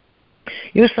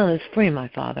 Your son is free, my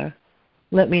Father.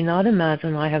 Let me not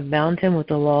imagine I have bound him with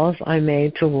the laws I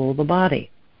made to rule the body.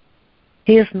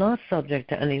 He is not subject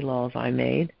to any laws I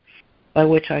made, by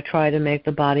which I try to make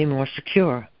the body more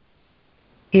secure.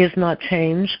 He is not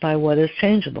changed by what is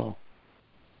changeable.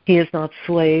 He is not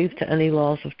slave to any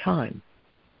laws of time.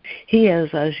 He is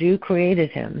as you created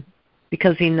him,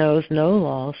 because he knows no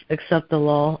laws except the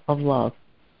law of love.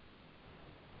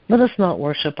 Let us not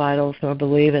worship idols nor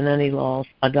believe in any laws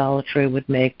idolatry would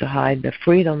make to hide the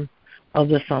freedom of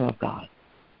the Son of God.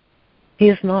 He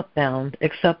is not bound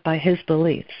except by his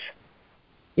beliefs,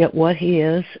 yet what he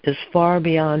is far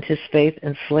beyond his faith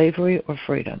in slavery or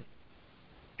freedom.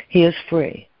 He is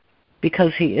free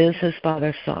because he is his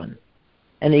Father's Son,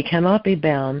 and he cannot be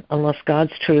bound unless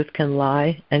God's truth can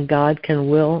lie and God can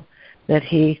will that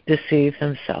he deceive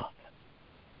himself.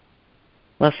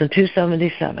 Lesson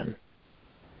 277.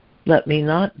 Let me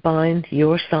not bind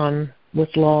your son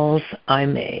with laws I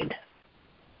made.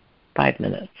 5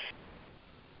 minutes.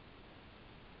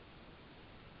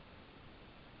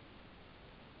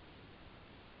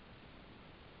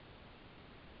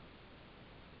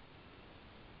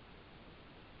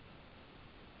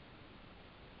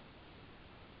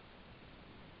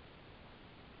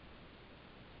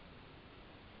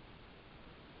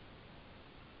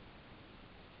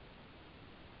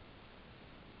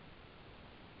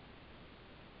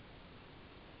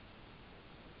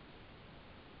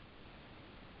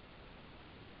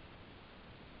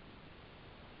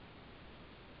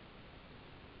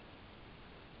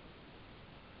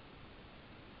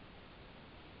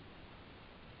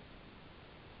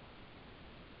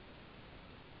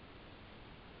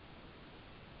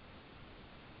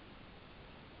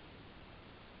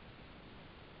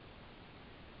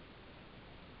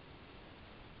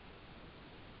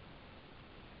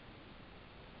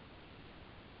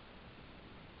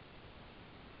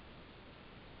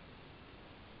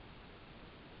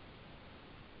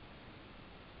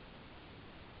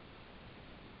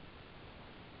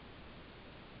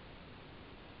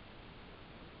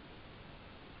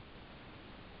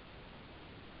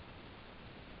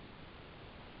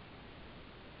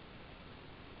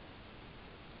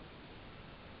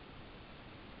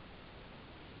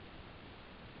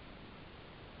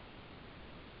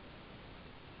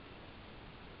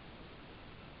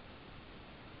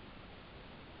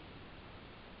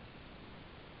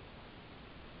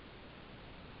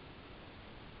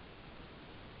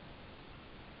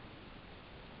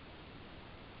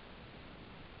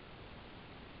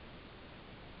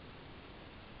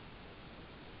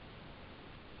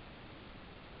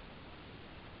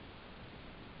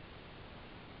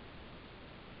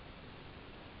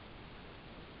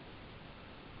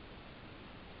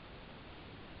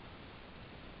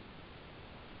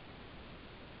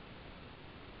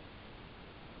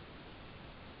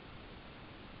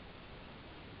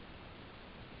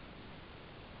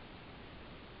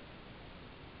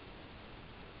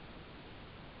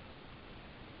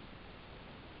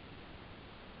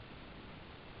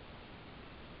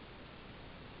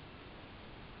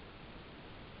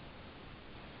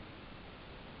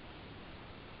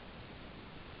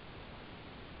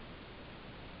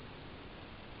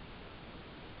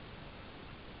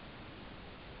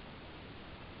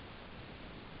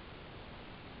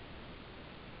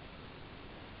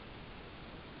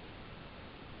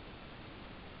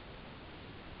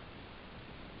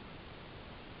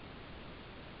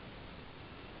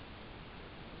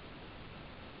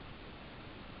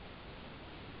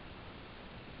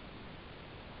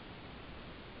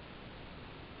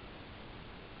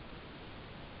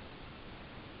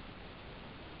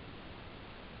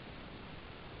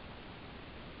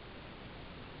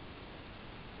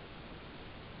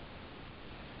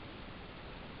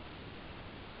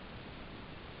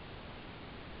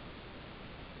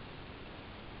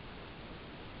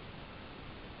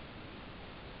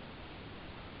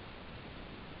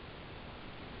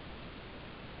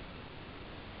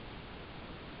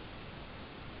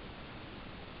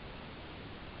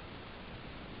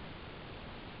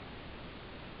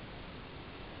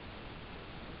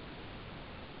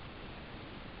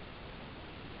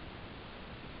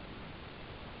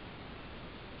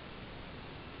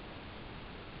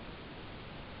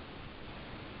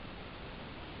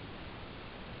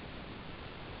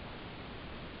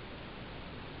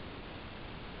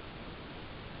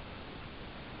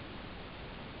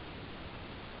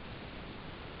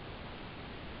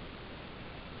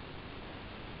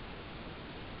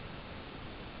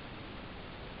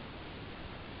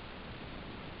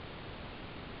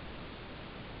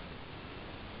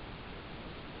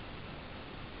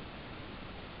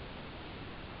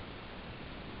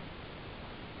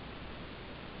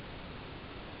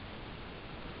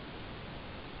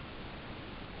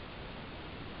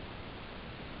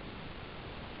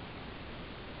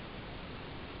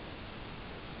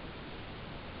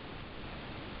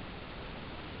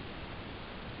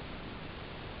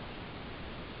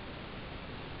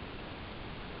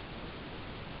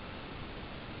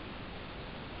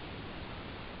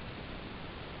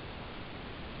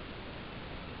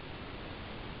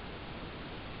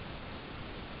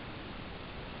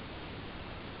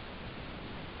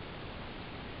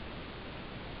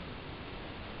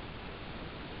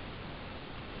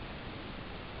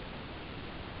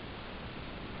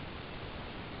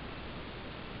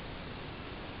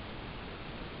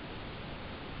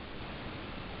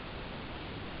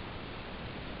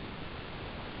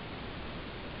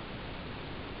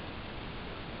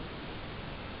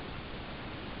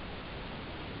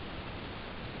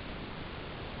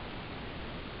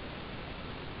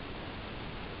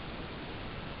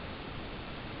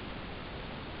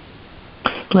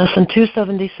 Lesson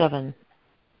 277.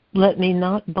 Let me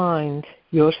not bind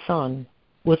your son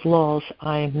with laws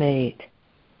I made.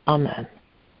 Amen.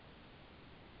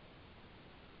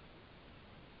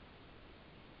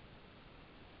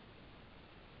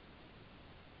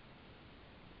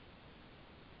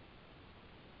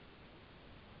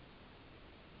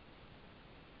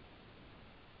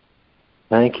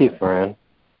 Thank you, friend.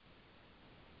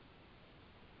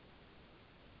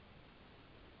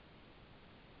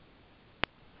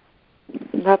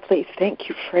 Lovely. Thank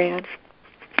you, Fran.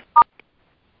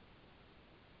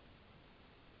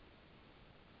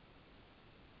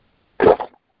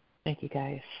 Thank you,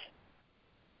 guys.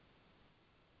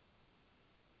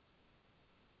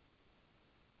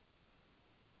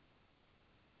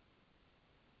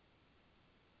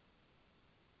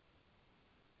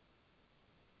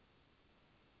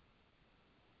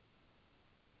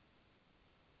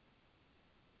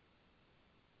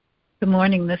 Good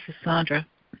morning, this is Sandra.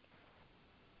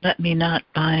 Let me not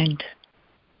bind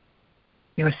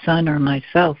your son or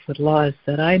myself with laws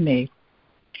that I made.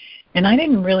 And I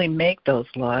didn't really make those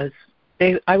laws.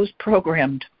 I was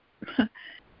programmed.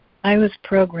 I was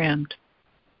programmed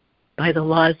by the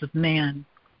laws of man,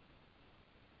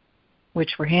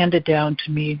 which were handed down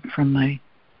to me from my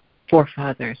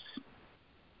forefathers.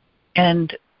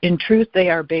 And in truth,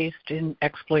 they are based in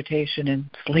exploitation and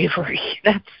slavery.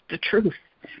 That's the truth.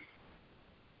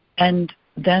 And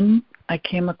then I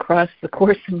came across the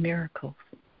Course in Miracles,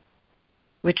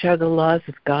 which are the laws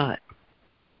of God,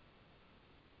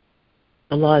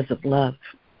 the laws of love.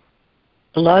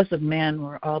 The laws of man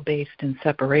were all based in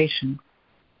separation.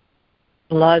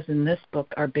 The laws in this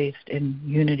book are based in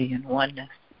unity and oneness.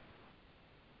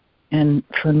 And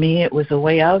for me, it was a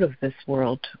way out of this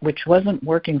world, which wasn't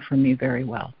working for me very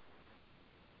well.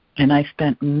 And I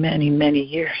spent many, many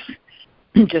years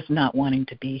just not wanting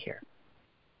to be here.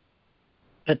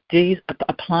 But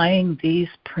applying these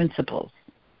principles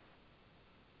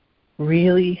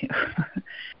really,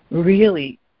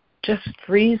 really just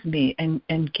frees me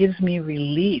and gives me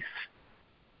relief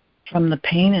from the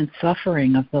pain and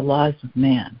suffering of the laws of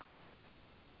man,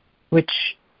 which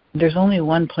there's only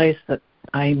one place that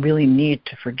I really need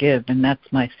to forgive, and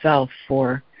that's myself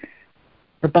for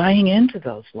buying into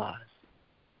those laws.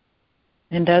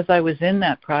 And as I was in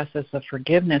that process of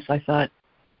forgiveness, I thought,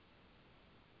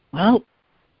 well,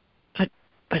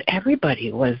 but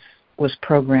everybody was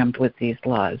programmed with these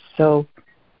laws. So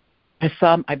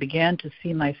I began to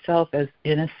see myself as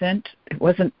innocent.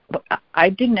 I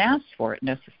didn't ask for it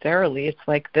necessarily. It's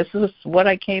like, this is what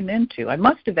I came into. I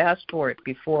must have asked for it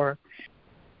before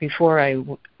I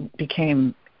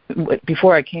came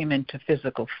into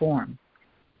physical form.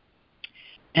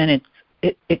 And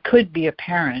it could be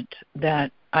apparent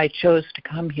that I chose to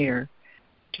come here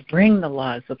to bring the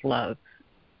laws of love.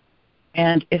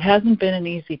 And it hasn't been an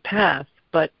easy path,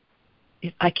 but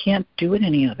I can't do it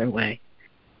any other way.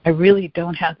 I really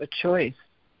don't have a choice.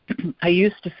 I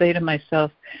used to say to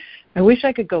myself, I wish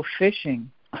I could go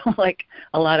fishing like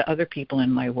a lot of other people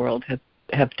in my world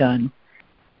have done.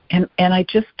 And I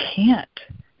just can't.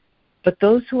 But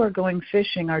those who are going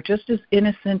fishing are just as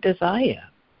innocent as I am.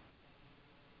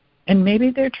 And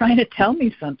maybe they're trying to tell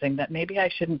me something, that maybe I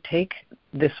shouldn't take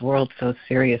this world so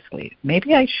seriously.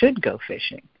 Maybe I should go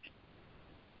fishing.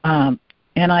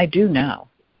 And I do now.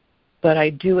 But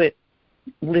I do it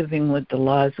living with the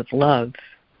laws of love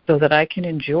so that I can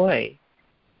enjoy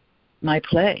my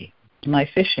play, my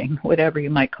fishing, whatever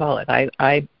you might call it.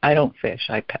 I don't fish.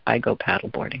 I go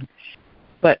paddleboarding.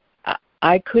 But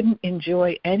I couldn't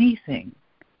enjoy anything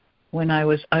when I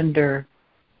was under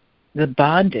the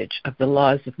bondage of the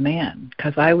laws of man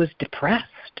because I was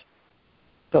depressed.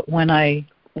 But when I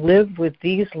live with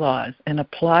these laws and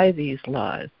apply these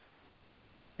laws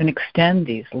and extend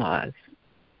these laws,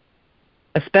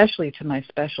 especially to my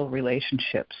special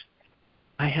relationships,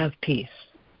 I have peace.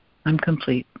 I'm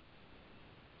complete.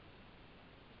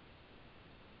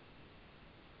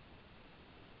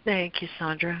 Thank you,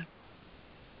 Sandra.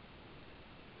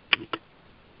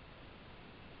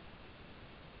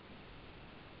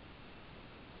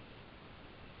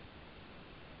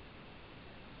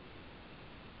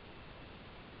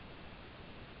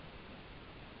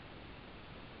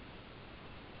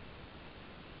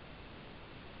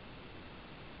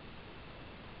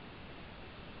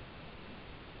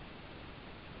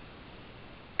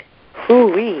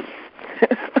 Ooh-wee.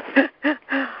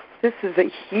 This is a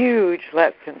huge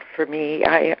lesson for me.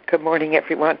 Good morning,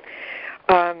 everyone.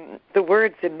 The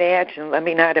words imagine, let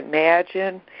me not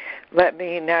imagine. Let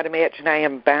me not imagine I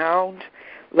am bound.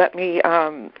 Let me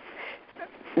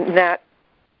not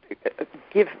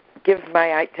give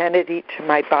my identity to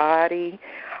my body.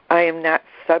 I am not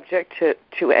subject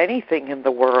to anything in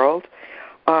the world.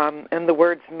 And the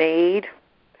words made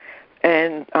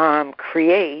and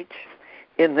create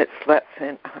in this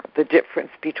lesson, the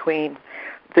difference between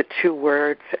the two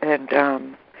words, and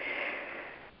that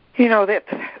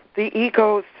the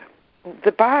ego's,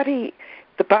 the body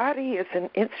is an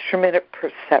instrument of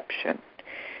perception.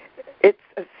 It's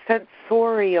a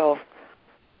sensorial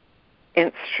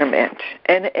instrument,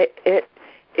 and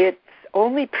its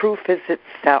only proof is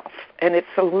itself, and it's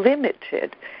a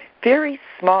limited, very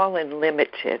small and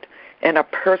limited, and a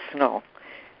personal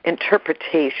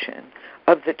interpretation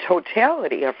of the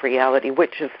totality of reality,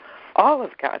 which is all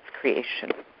of God's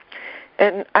creation.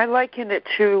 And I liken it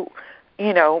to,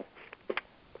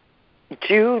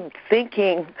 Jude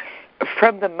thinking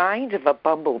from the mind of a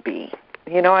bumblebee.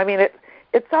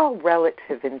 It's all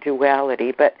relative in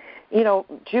duality, but,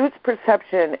 Jude's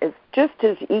perception is just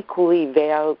as equally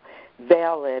valid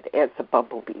as a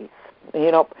bumblebee's,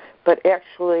 but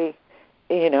actually,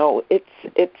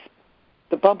 it's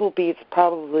the bumblebee is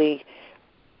probably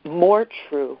more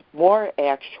true, more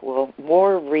actual,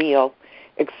 more real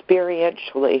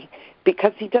experientially,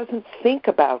 because he doesn't think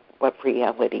about what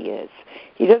reality is.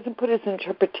 He doesn't put his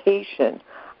interpretation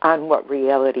on what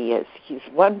reality is. He's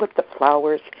one with the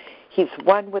flowers. He's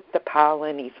one with the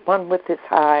pollen. He's one with his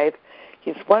hive.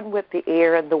 He's one with the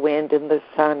air and the wind and the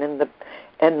sun and the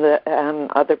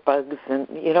other bugs. And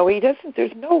he doesn't.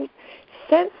 There's no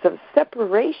sense of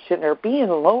separation or being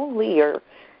lonely or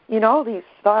all these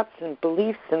thoughts and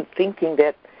beliefs and thinking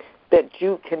that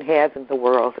Jude can have in the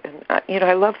world. And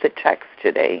I love the text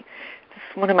today. This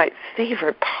is one of my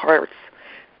favorite parts.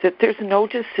 That there's no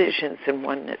decisions in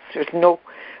oneness. There's no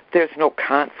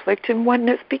conflict in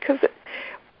oneness, because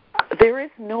there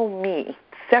is no me,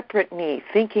 separate me,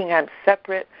 thinking I'm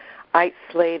separate,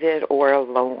 isolated, or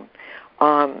alone.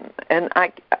 And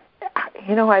I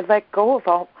let go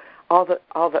of all the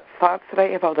thoughts that I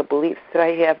have, all the beliefs that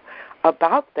I have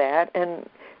about that, and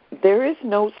there is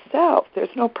no self.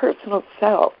 There's no personal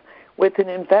self with an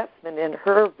investment in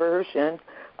her version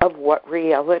of what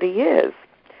reality is.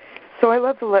 So I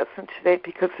love the lesson today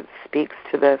because it speaks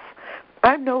to this.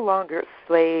 I'm no longer a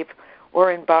slave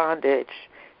or in bondage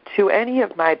to any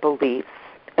of my beliefs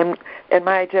and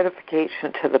my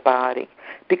identification to the body,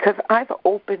 because I've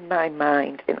opened my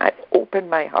mind and I've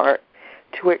opened my heart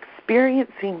to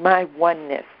experiencing my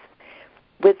oneness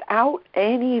without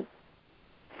any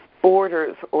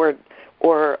borders or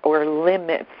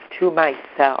limits to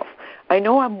myself. I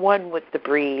know I'm one with the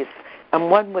breeze. I'm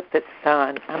one with the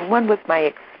sun. I'm one with my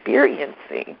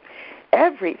experiencing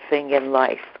everything in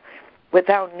life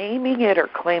without naming it or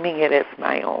claiming it as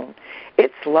my own.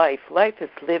 It's life. Life is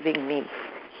living me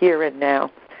here and now.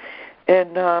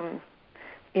 And,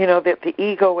 that the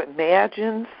ego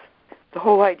imagines, the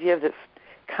whole idea of this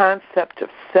concept of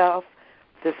self,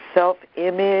 this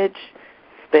self-image,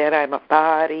 that I'm a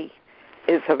body,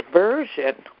 is a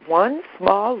version, one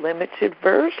small, limited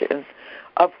version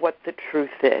of what the truth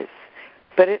is.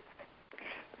 But it's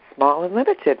small and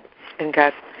limited. And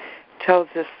God tells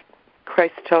us,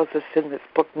 Christ tells us in this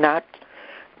book, not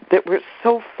that we're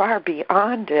so far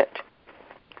beyond it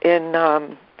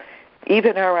in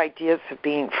even our ideas of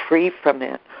being free from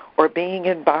it or being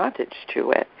in bondage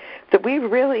to it, that we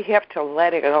really have to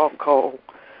let it all go.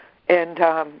 And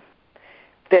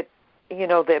that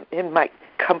in my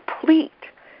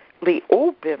completely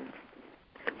open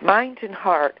mind and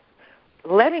heart,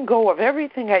 letting go of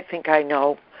everything I think I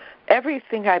know,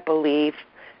 everything I believe,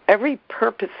 every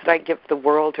purpose that I give the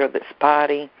world or this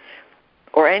body,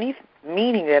 or any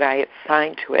meaning that I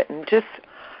assign to it, and just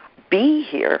be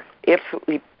here,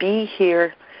 absolutely be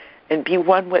here, and be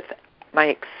one with my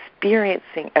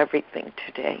experiencing everything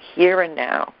today, here and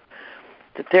now,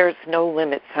 that there's no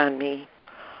limits on me.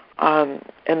 And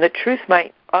the truth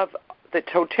of the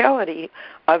totality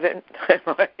of it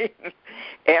might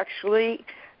actually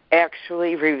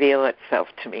reveal itself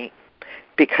to me,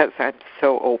 because I'm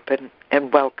so open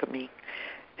and welcoming.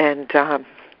 And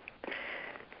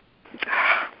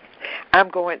I'm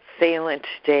going sailing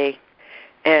today,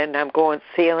 and I'm going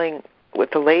sailing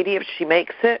with a lady, if she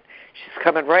makes it. She's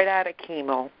coming right out of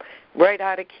chemo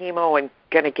and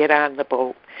going to get on the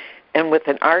boat. And with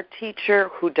an art teacher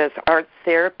who does art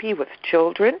therapy with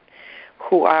children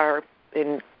who are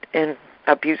in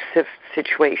abusive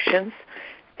situations,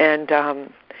 and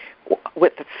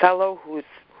with a fellow whose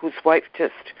wife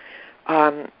just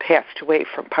passed away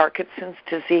from Parkinson's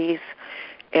disease,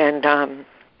 and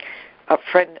a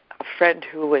friend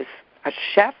who was a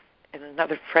chef, and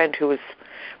another friend who was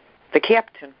the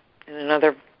captain, and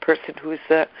another person who's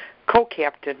the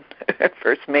co-captain,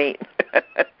 first mate.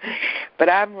 But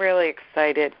I'm really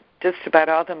excited just about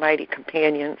all the mighty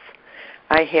companions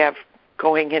I have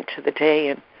going into the day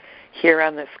and here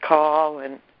on this call.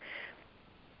 And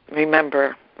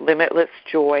remember, limitless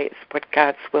joy is what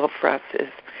God's will for us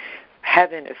is.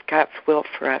 Heaven is God's will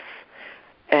for us.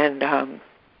 And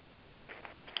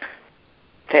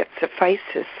that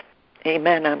suffices.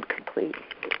 Amen. I'm complete.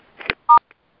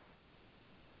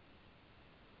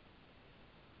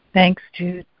 Thanks,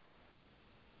 Jude.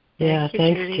 Yeah,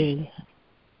 Thanks, Jude.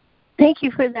 Thank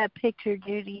you for that picture,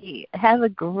 Judy. Have a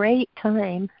great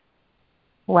time.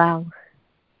 Wow.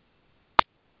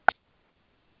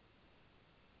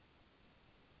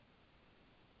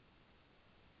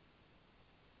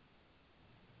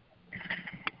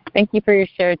 Thank you for your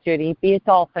share, Judy. Be a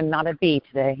dolphin, not a bee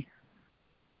today.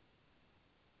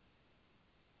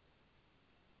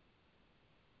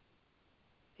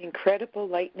 Incredible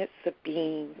lightness of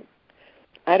being.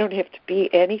 I don't have to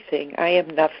be anything. I am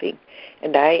nothing,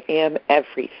 and I am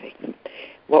everything.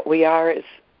 What we are is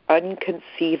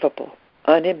unconceivable,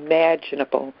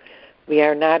 unimaginable. We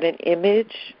are not an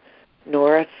image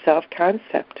nor a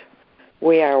self-concept.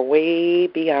 We are way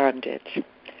beyond it.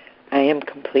 I am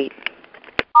complete.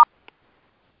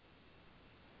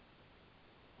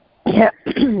 Yeah.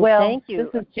 Well, Thank you.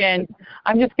 This is Jen.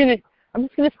 I'm just gonna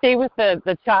stay with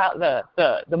the child,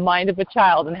 the mind of a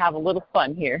child, and have a little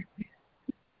fun here.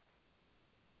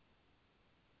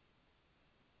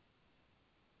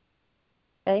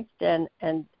 Thanks, Jen.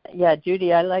 And yeah,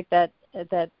 Judy, I like that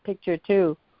picture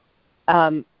too.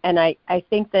 And I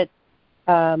think that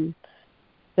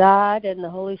God and the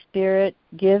Holy Spirit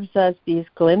gives us these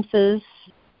glimpses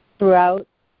throughout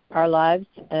our lives,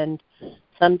 and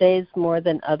some days more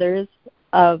than others,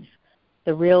 of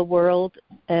the real world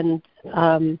and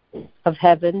of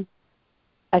heaven.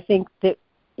 I think that,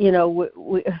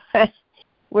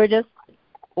 we're just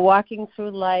walking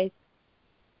through life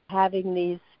having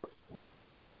these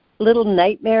little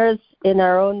nightmares in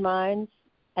our own minds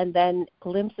and then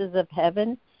glimpses of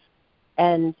heaven.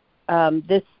 And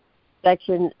this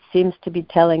section seems to be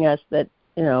telling us that,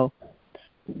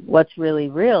 what's really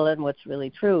real and what's really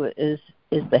true is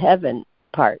the heaven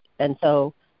part. And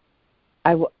so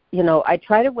I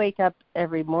try to wake up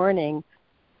every morning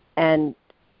and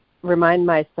remind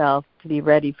myself to be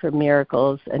ready for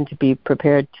miracles and to be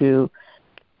prepared to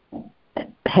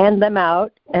hand them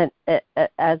out and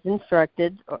as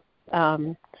instructed,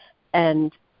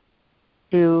 and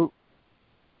to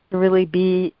really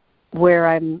be where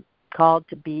I'm called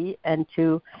to be, and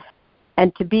to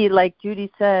be, like Judy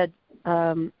said,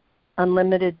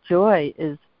 unlimited joy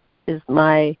is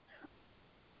my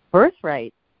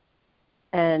birthright.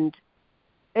 And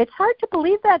it's hard to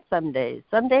believe that some days.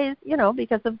 Some days,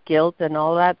 because of guilt and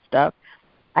all that stuff,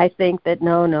 I think that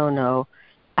no,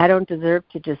 I don't deserve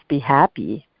to just be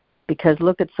happy because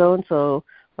look at so-and-so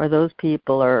or those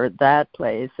people or that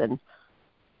place. And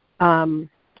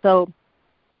so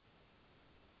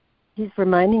he's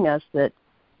reminding us that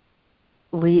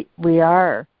we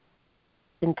are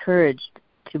encouraged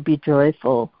to be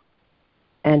joyful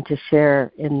and to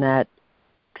share in that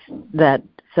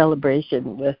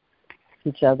celebration with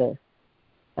each other.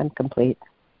 I'm complete.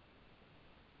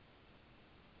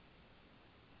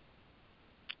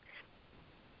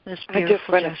 That's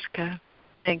beautiful, Jessica.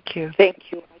 Thank you.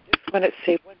 Thank you. I just want to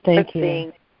say one more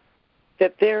thing,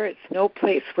 that there is no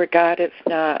place where God is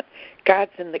not.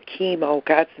 God's in the chemo.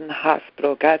 God's in the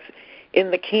hospital. God's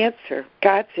in the cancer.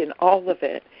 God's in all of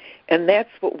it. And that's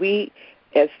what we,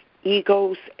 as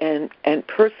egos and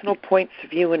personal points of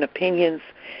view and opinions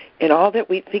and all that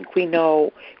we think we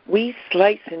know, we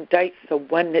slice and dice the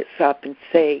oneness up and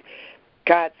say,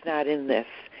 God's not in this.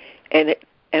 And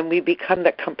we become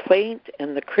the complaint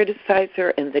and the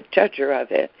criticizer and the judger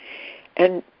of it.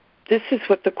 And this is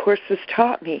what the Course has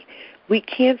taught me. We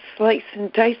can't slice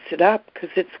and dice it up because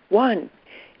it's one.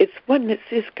 It's oneness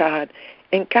is God,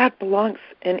 and God belongs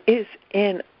and is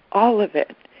in all of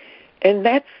it. And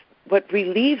that's what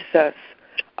relieves us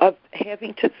of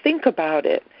having to think about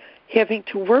it, having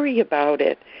to worry about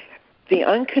it, the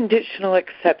unconditional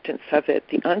acceptance of it,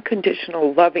 the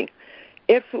unconditional loving,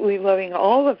 absolutely loving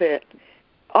all of it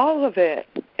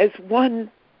as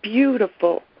one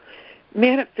beautiful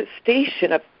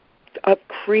manifestation of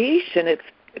creation.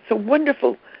 It's a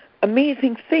wonderful,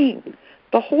 amazing thing,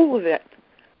 the whole of it.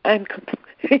 I'm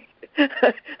complete.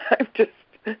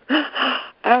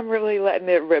 I'm really letting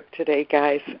it rip today,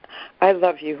 guys. I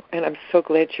love you, and I'm so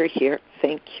glad you're here.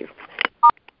 Thank you.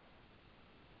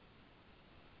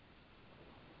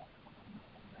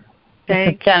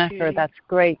 Thank you, Jennifer. Judy. That's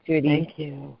great, Judy. Thank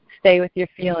you. Stay with your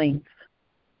feelings.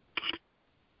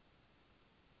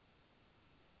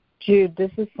 Jude,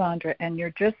 this is Sandra, and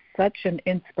you're just such an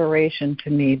inspiration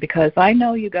to me because I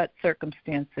know you got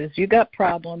circumstances, you got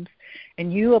problems,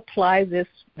 and you apply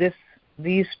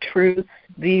these truths,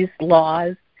 these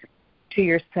laws to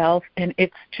yourself, and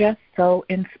it's just so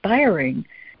inspiring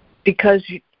because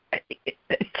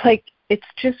it's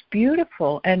just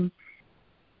beautiful. And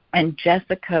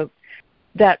Jessica,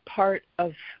 that part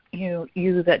of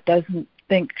you that doesn't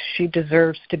think she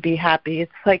deserves to be happy,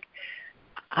 it's like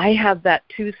I have that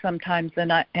too sometimes,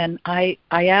 and I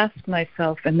ask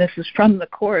myself, and this is from the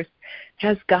Course,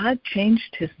 has God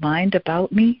changed his mind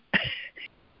about me?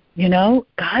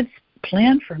 God's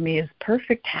plan for me is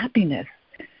perfect happiness.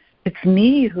 It's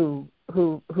me who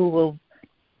will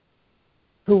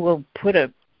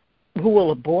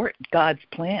abort God's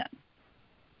plan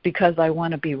because I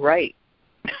want to be right.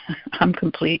 I'm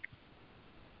complete.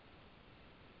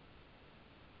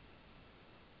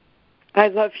 I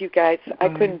love you guys. I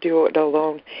couldn't do it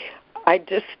alone.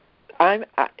 It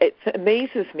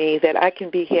amazes me that I can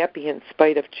be happy in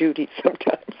spite of Judy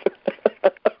sometimes.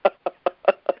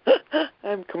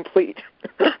 I'm complete.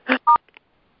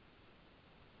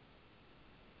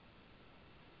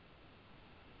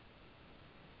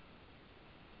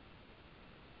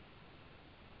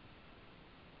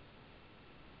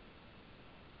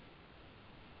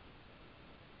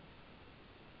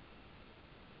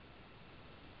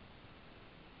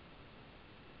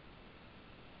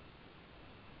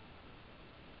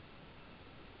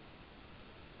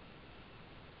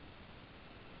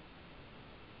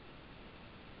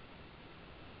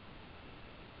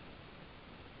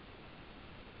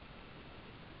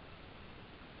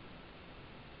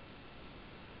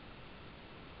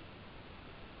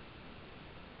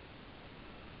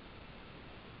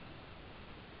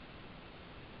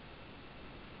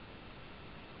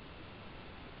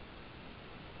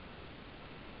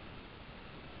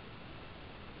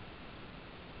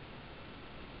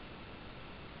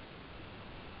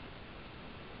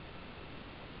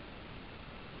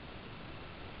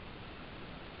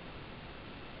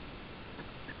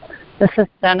 This is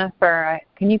Jennifer.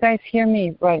 Can you guys hear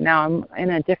me right now? I'm in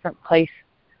a different place.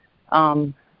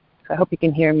 So I hope you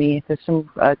can hear me. There's some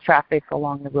traffic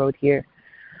along the road here,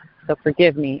 so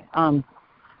forgive me.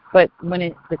 But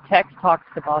when the text talks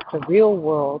about the real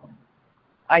world,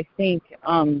 I think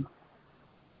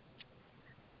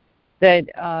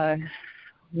that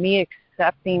me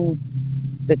accepting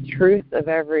the truth of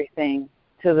everything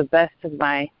to the best of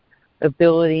my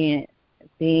ability,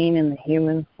 being in the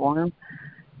human form,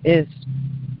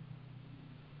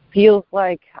 feels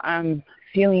like I'm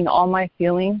feeling all my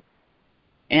feelings,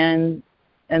 and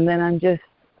then I'm just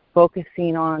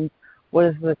focusing on what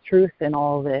is the truth in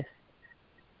all this,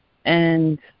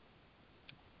 and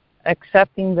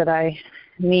accepting that I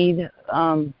need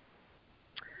the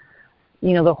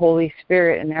Holy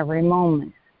Spirit in every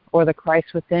moment, or the Christ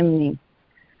within me.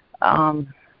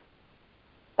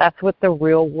 That's what the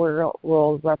real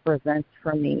world represents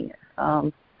for me.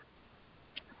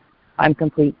 I'm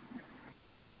complete.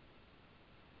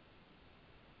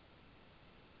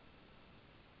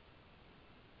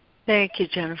 Thank you,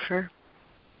 Jennifer.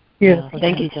 Beautiful.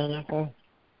 Thank you, Jennifer.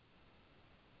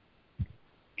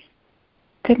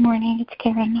 Good morning, it's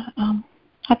Karen. I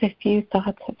have a few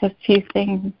thoughts of a few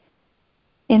things.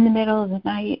 In the middle of the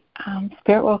night,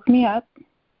 Spirit woke me up,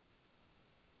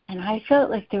 and I felt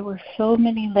like there were so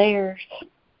many layers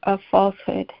of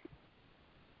falsehood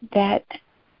that,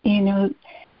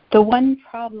 the one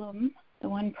problem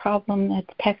that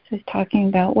the text was talking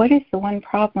about, what is the one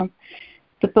problem?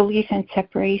 The belief in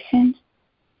separation,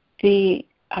 the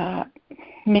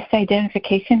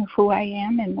misidentification of who I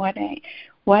am and what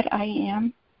I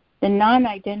am, the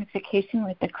non-identification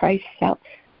with the Christ self.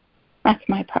 That's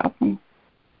my problem.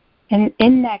 And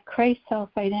in that Christ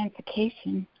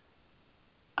self-identification,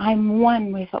 I'm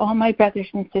one with all my brothers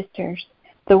and sisters,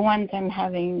 the ones I'm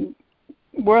having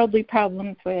worldly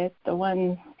problems with, the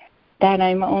ones that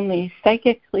I'm only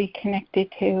psychically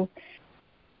connected to,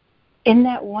 in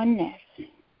that oneness.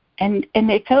 And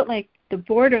it felt like the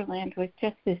borderland was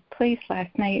just this place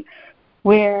last night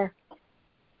where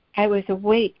I was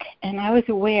awake and I was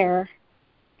aware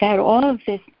that all of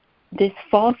this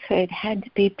falsehood had to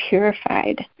be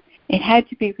purified. It had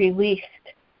to be released.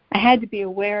 I had to be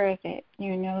aware of it,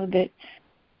 that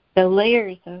the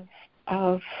layers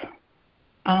of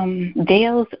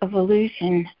veils of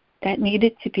illusion that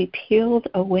needed to be peeled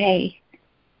away,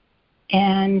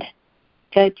 and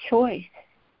the choice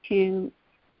to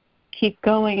keep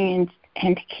going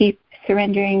and to keep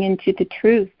surrendering into the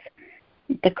truth,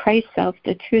 the Christ self,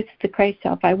 the truth of the Christ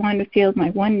self. I want to feel my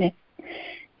oneness.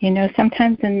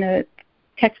 Sometimes in the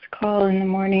text call in the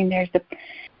morning, there's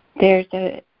there's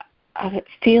a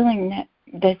feeling that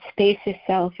the space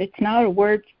itself, it's not a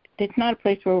word, it's not a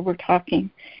place where we're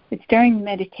talking. It's during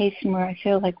meditation where I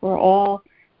feel like we're all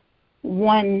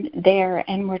one there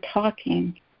and we're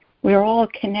talking. We're all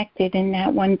connected in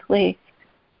that one place.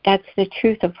 That's the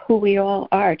truth of who we all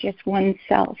are, just one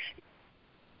self.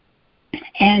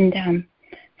 And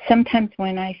sometimes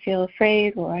when I feel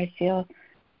afraid or I feel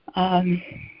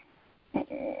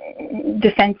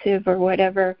defensive or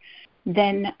whatever,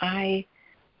 then I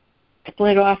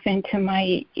split off into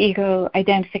my ego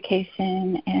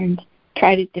identification and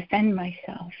try to defend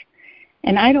myself.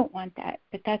 And I don't want that,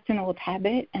 but that's an old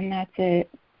habit, and that's a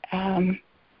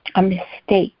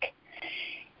mistake.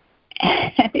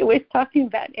 And it was talking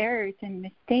about errors and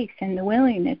mistakes and the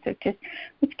willingness of just,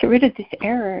 let's get rid of this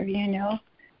error,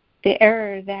 the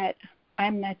error that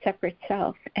I'm that separate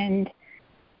self. And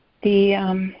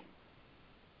I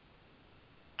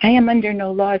am under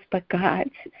no laws but God's.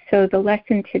 So the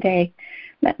lesson today,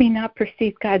 let me not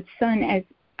perceive God's Son as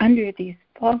under these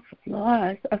false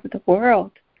laws of the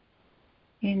world.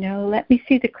 Let me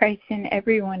see the Christ in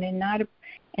everyone and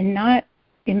not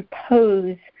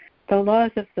impose the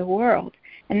laws of the world.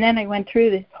 And then I went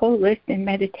through this whole list in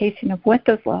meditation of what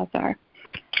those laws are.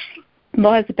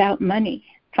 Laws about money,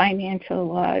 financial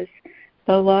laws,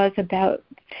 the laws about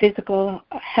physical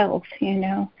health,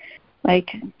 Like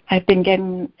I've been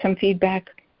getting some feedback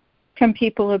from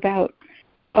people about,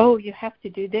 you have to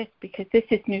do this because this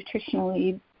is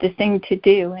nutritionally the thing to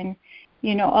do. And,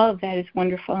 all of that is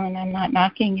wonderful, and I'm not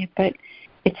knocking it, but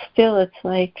it's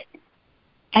like,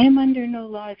 I am under no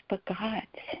laws but God's.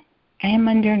 I am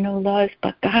under no laws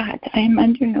but God's. I am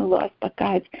under no laws but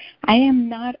God's. I am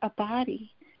not a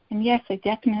body. And yes, I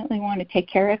definitely want to take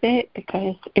care of it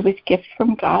because it was a gift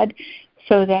from God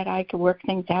so that I could work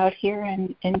things out here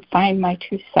and find my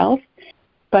true self.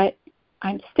 But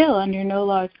I'm still under no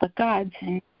laws but God's.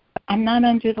 And I'm not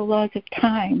under the laws of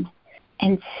time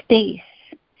and space.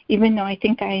 Even though I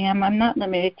think I am, I'm not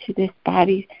limited to this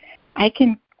body. I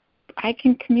can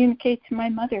communicate to my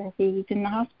mother who's in the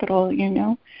hospital,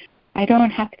 I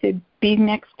don't have to be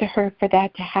next to her for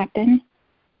that to happen.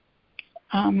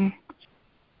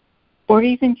 Or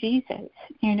even Jesus,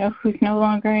 who's no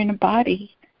longer in a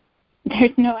body.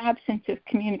 There's no absence of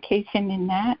communication in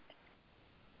that.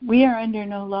 We are under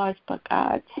no laws but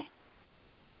God's.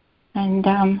 And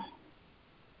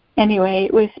anyway,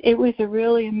 it was a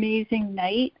really amazing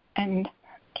night, and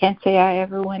can't say I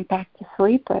ever went back to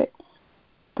sleep,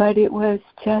 but it was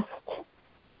just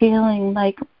feeling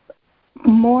like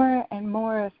more and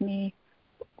more of me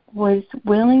was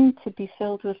willing to be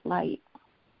filled with light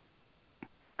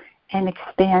and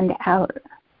expand out.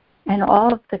 And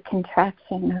all of the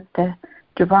contraction of the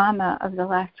drama of the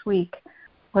last week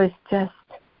was just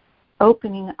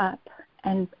opening up,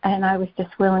 and I was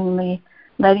just willingly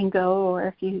letting go, or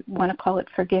if you want to call it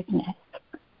forgiveness,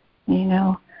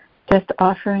 just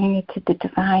offering it to the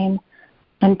divine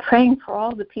and praying for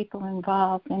all the people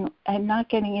involved and not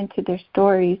getting into their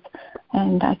stories.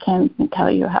 And I can't even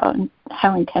tell you how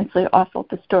intensely awful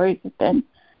the stories have been,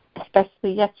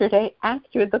 especially yesterday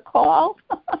after the call.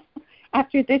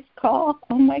 After this call,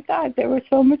 oh my God, there was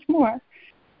so much more.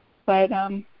 But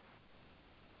I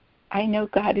know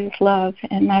God is love,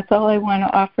 and that's all I want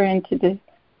to offer into the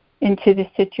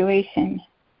situation.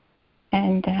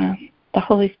 And the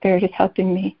Holy Spirit is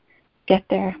helping me get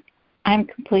there. I'm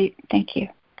complete. Thank you.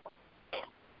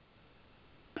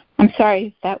 I'm sorry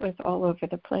if that was all over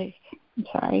the place. I'm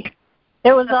sorry.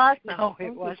 It was awesome. No,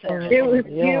 it wasn't. It was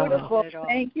beautiful.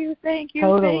 Thank you.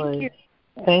 Totally.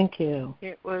 Thank Thank you.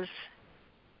 you.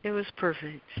 It was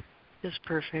perfect. It's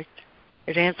perfect.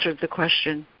 It answered the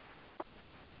question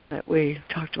that we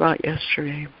talked about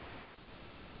yesterday.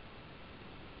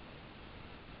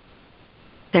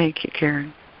 Thank you,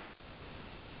 Karen.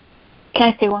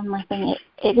 Can I say one more thing?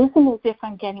 It isn't as if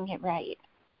I'm getting it right,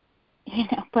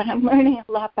 but I'm learning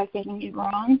a lot by getting it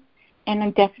wrong, and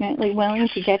I'm definitely willing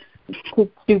to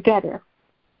do better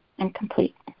and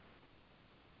complete.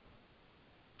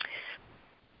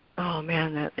 Oh,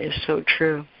 man, that is so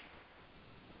true.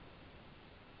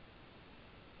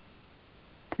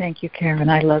 Thank you, Karen.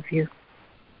 I love you.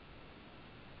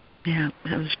 Yeah,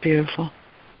 that was beautiful.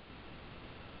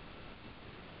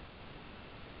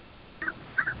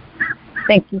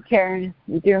 Thank you, Karen.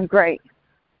 You're doing great.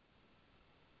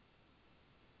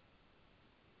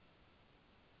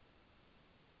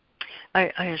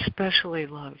 I especially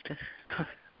loved,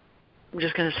 I'm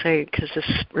just going to say it because this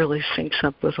really syncs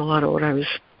up with a lot of what I was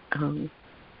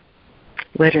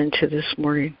led into this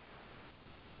morning.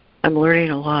 I'm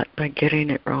learning a lot by getting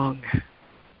it wrong.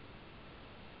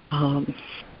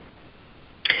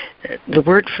 the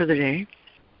word for the day,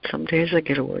 some days I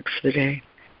get a word for the day.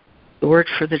 The word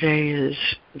for the day is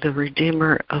the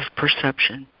Redeemer of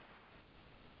Perception.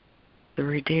 The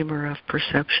Redeemer of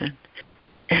Perception.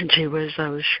 And gee whiz, I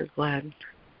was sure glad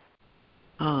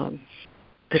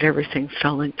that everything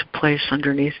fell into place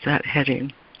underneath that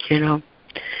heading,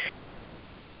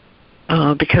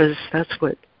 because that's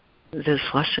what this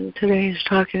lesson today is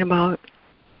talking about.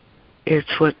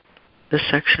 It's what the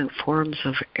section Forms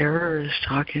of Error is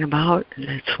talking about, and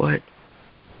it's what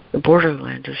the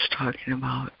borderland is talking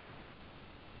about.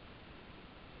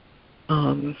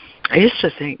 I used to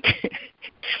think,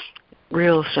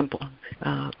 real simple,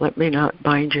 let me not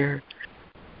bind your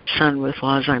son with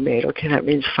laws I made. Okay, that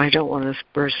means if I don't want to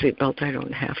wear a seatbelt, I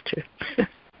don't have to.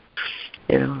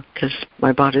 Because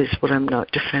my body's what I'm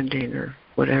not defending or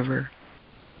whatever.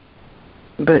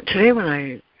 But today when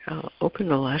I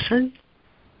opened the lesson,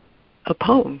 a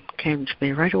poem came to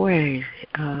me right away,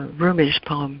 Rumi's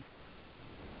poem.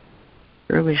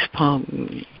 Rumi's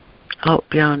poem, out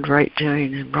beyond right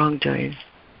doing and wrong doing.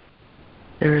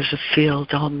 There is a field,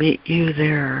 I'll meet you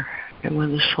there. And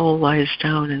when the soul lies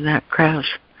down in that grass,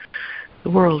 the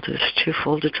world is too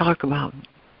full to talk about.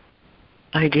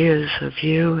 Ideas of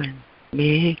you and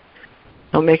me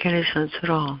don't make any sense at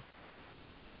all.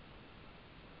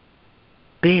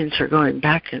 Beings are going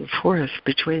back and forth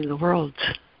between the worlds.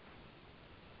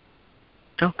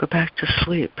 Don't go back to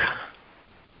sleep.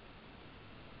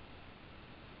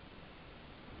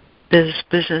 This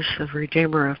business of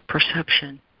Redeemer of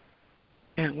Perception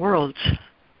and worlds,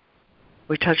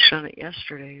 we touched on it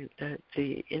yesterday, that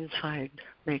the inside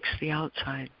makes the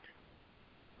outside.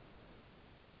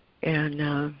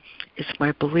 And it's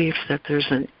my belief that there's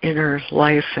an inner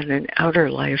life and an outer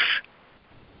life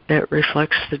that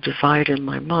reflects the divide in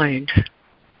my mind.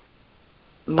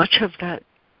 Much of that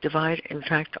divide, in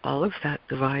fact, all of that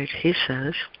divide, he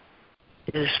says,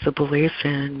 is the belief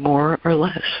in more or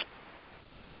less.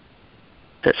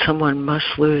 That someone must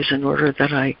lose in order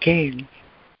that I gain.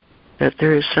 That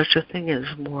there is such a thing as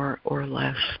more or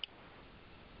less.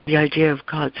 The idea of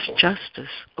God's justice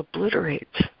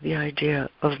obliterates the idea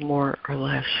of more or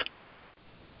less.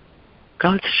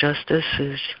 God's justice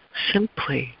is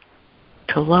simply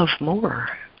to love more,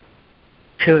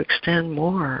 to extend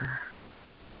more,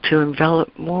 to envelop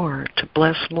more, to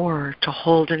bless more, to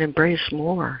hold and embrace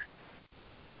more,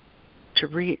 to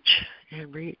reach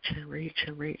and reach and reach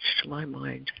and reach to my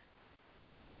mind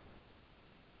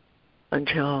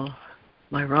until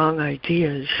my wrong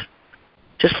ideas,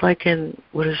 just like in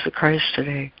What is the Christ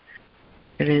today,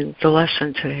 and in the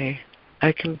lesson today,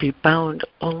 I can be bound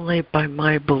only by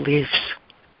my beliefs.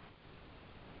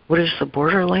 What is the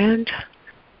borderland?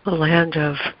 A land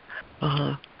of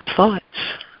thoughts.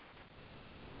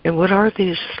 And what are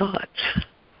these thoughts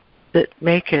that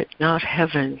make it not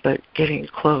heaven but getting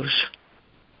close?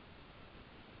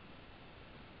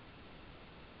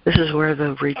 This is where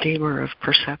the Redeemer of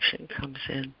Perception comes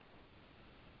in.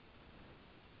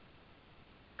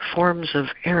 Forms of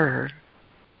error,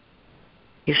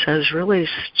 he says, really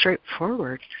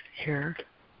straightforward here,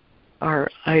 are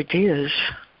ideas,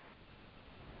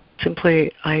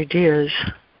 simply ideas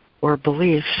or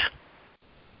beliefs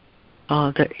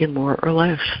that in more or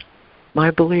less. My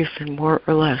belief in more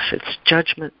or less. It's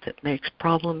judgment that makes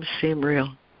problems seem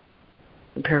real.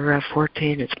 In paragraph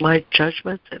 14, it's my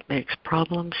judgment that makes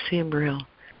problems seem real.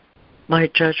 My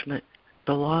judgment,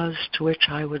 the laws to which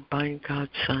I would bind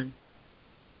God's Son.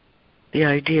 The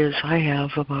ideas I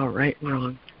have about right and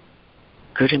wrong,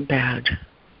 good and bad.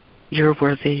 You're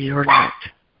worthy, you're not.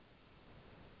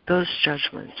 Those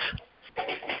judgments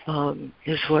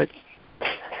is what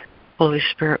Holy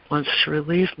Spirit wants to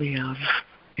relieve me of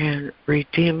and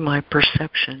redeem my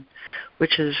perception,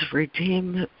 which is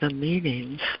redeem the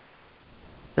meanings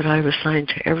that I've assigned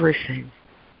to everything.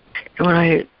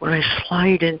 And when I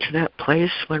slide into that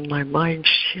place, when my mind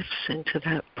shifts into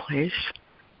that place,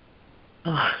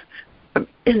 I'm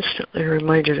instantly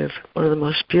reminded of one of the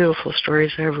most beautiful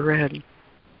stories I ever read.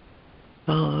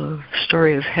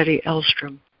 Story of Hetty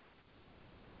Elstrom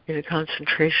in a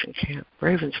concentration camp,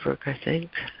 Ravensbrück, I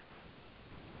think.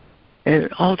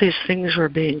 And all these things were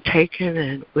being taken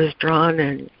and withdrawn,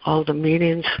 and all the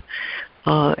meanings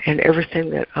and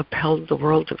everything that upheld the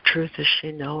world of truth as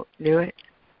she knew it.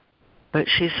 But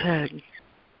she said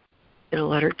in a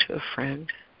letter to a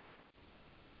friend,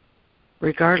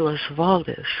 regardless of all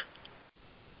this,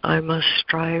 I must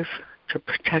strive to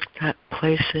protect that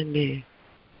place in me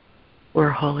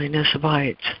where holiness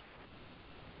abides.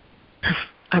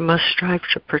 I must strive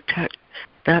to protect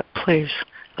that place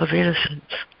of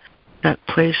innocence, that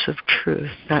place of truth,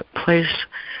 that place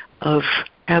of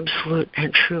absolute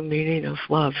and true meaning of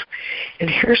love. And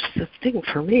here's the thing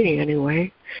for me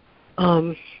anyway.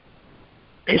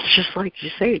 It's just like you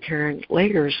say, Karen,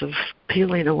 layers of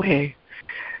peeling away,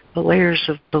 the layers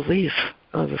of belief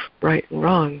of right and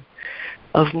wrong,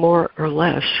 of more or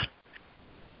less.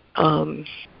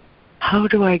 How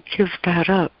do I give that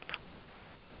up?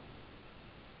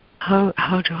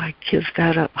 How do I give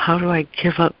that up? How do I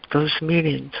give up those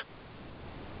meanings?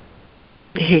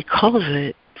 He calls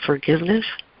it forgiveness,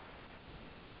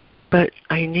 but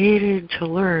I needed to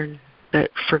learn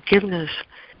that forgiveness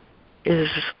is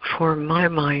for my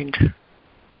mind.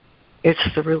 It's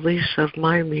the release of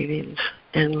my meanings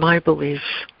and my beliefs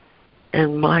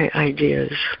and my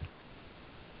ideas.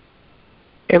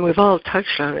 And we've all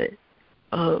touched on it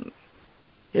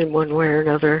in one way or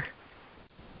another.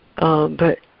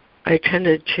 But I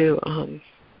tended to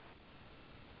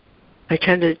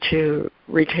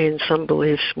retain some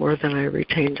beliefs more than I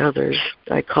retained others.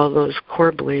 I call those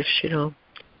core beliefs,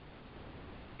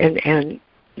 and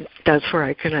that's where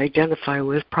I can identify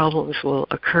with problems will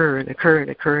occur and occur and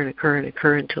occur and occur and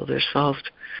occur until they're solved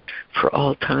for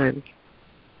all time.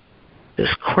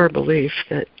 This core belief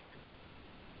that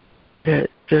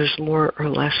there's more or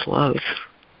less love,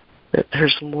 that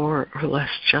there's more or less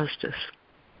justice,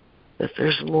 that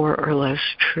there's more or less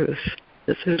truth,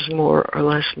 that there's more or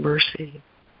less mercy,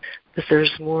 that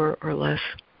there's more or less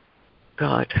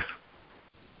God.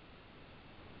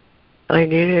 I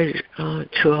needed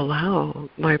to allow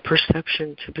my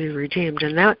perception to be redeemed,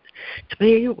 and that, to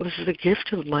me, was the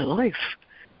gift of my life.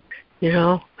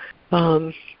 Here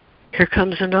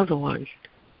comes another one.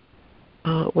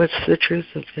 What's the truth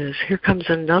of this? Here comes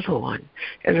another one,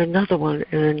 and another one,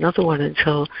 and another one,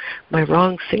 until my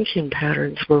wrong thinking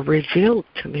patterns were revealed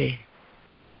to me.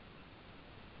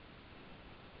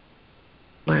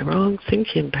 My wrong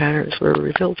thinking patterns were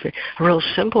revealed to me. A real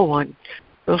simple one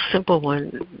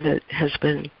that has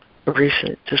been a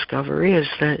recent discovery is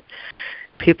that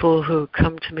people who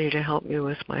come to me to help me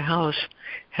with my house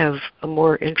have a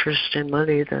more interest in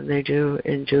money than they do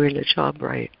in doing the job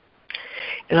right.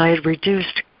 And I had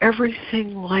reduced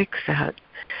everything like that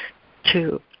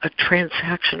to a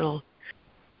transactional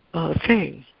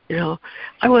thing.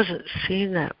 I wasn't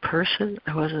seeing that person.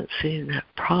 I wasn't seeing that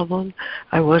problem.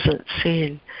 I wasn't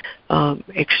seeing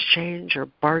exchange or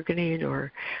bargaining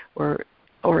or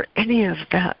any of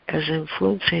that as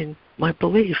influencing my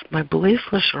belief. My belief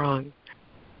was wrong.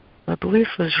 My belief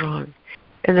was wrong.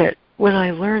 And that when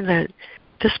I learned that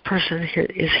this person here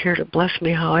is here to bless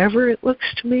me however it looks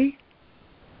to me,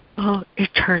 it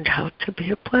turned out to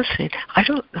be a blessing. I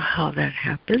don't know how that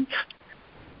happens.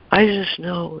 I just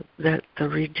know that the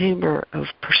Redeemer of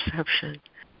perception,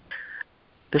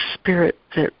 the Spirit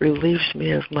that relieves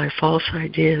me of my false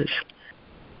ideas,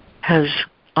 has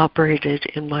operated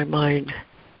in my mind,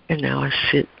 and now I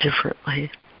see it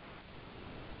differently.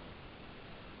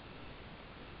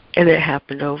 And it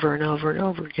happened over and over and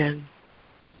over again.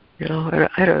 I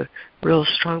had a real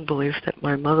strong belief that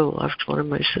my mother loved one of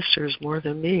my sisters more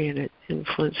than me, and it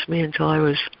influenced me until I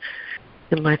was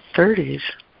in my 30s.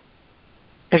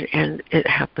 And it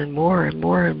happened more and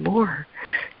more and more.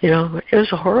 It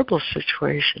was a horrible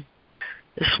situation.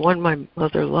 This one my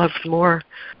mother loved more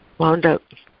wound up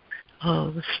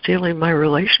stealing my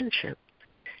relationship.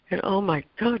 And oh my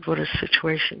God, what a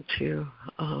situation to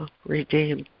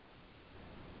redeem.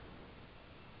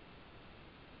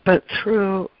 But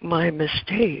through my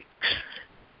mistakes,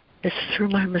 it's through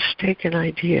my mistaken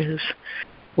ideas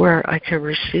where I can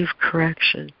receive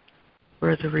correction,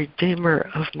 where the Redeemer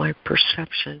of my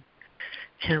perception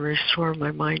can restore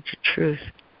my mind to truth.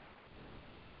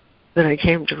 That I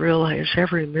came to realize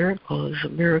every miracle is a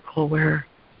miracle where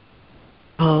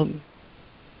my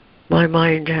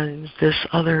mind and this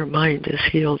other mind is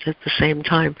healed at the same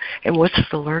time. And what's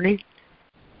the learning?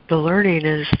 The learning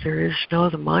is there is no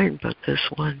other mind but this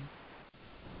one.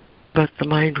 But the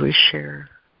mind we share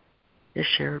is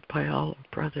shared by all our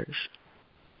brothers.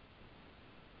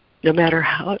 No matter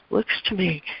how it looks to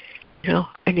me,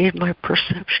 I need my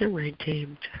perception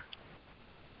redeemed.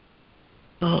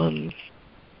 To me,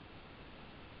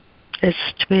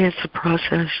 it's a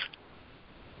process.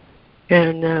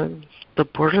 And the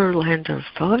borderland of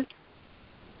thought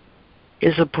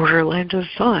is a borderland of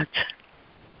thought.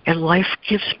 And life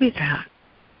gives me that.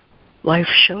 Life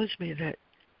shows me that,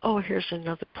 here's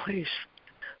another place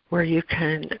where you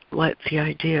can let the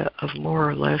idea of more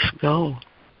or less go.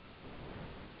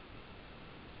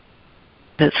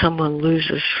 That someone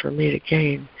loses for me to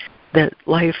gain. That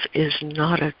life is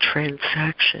not a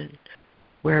transaction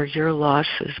where your loss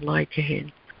is my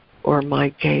gain or my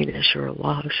gain is your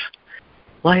loss.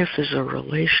 Life is a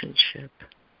relationship.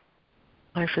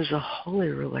 Life is a holy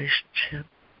relationship.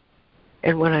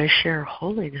 And when I share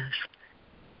holiness,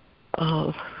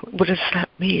 what does that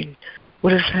mean?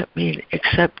 What does that mean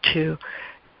except to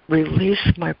release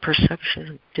my perception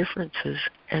of differences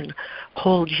and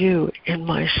hold you in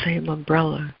my same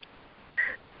umbrella?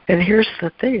 And here's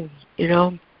the thing,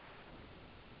 to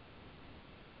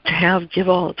give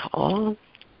all to all,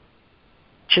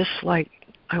 just like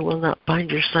I will not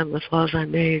bind your son with laws I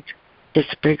made,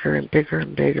 gets bigger and bigger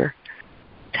and bigger.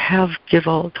 To give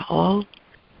all to all,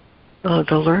 the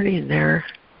learning there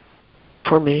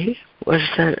for me was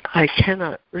that I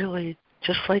cannot really,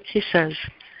 just like he says,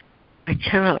 I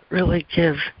cannot really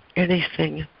give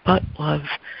anything but love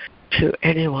to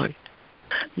anyone,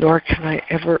 nor can I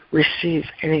ever receive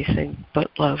anything but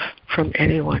love from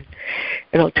anyone.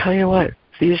 And I'll tell you what,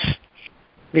 these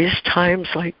times,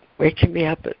 like waking me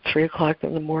up at 3 o'clock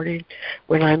in the morning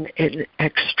when I'm in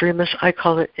extremis, I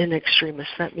call it in extremis.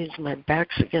 That means my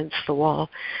back's against the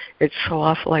wall. It's so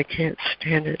awful I can't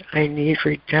stand it. I need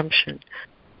redemption.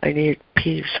 I need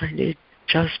peace. I need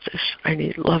justice. I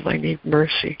need love. I need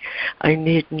mercy. I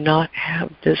need not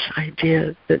have this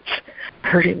idea that's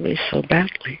hurting me so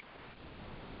badly.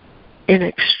 In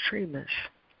extremis.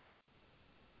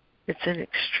 It's in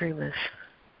extremis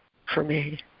for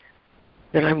me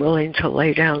that I'm willing to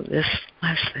lay down this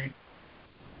last thing,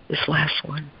 this last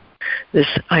one, this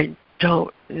I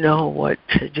don't know what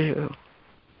to do,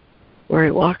 where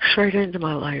he walks right into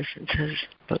my life and says,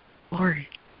 but Lori,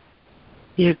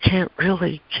 you can't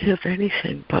really give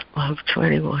anything but love to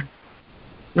anyone,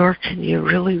 nor can you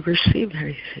really receive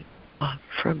anything but love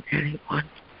from anyone.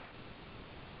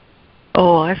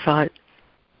 Oh, I thought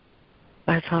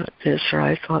this, or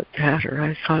I thought that, or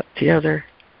I thought the other.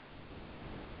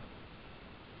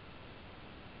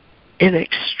 In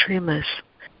extremis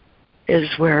is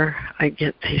where I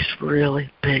get these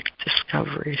really big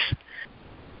discoveries.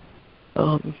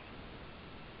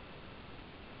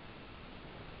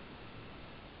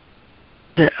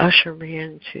 That usher me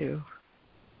into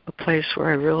a place where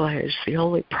I realized the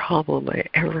only problem I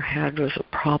ever had was a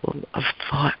problem of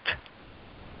thought.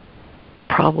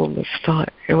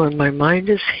 And when my mind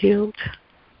is healed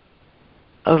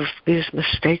of these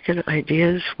mistaken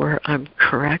ideas where I'm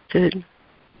corrected,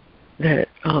 that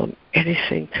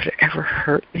anything could ever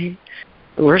hurt me.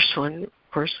 The worst one, of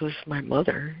course, was my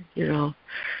mother. The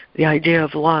idea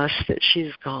of loss, that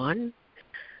she's gone,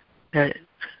 that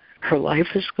her life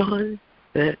is gone,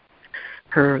 that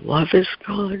her love is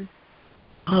gone.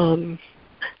 I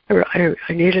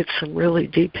needed some really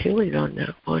deep healing on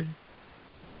that one.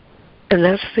 And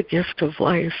that's the gift of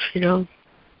life,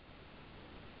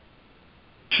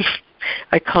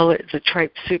 I call it the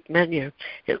tripe soup menu.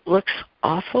 It looks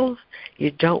awful.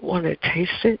 You don't want to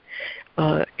taste it.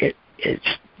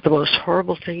 It's the most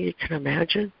horrible thing you can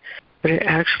imagine, but it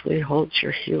actually holds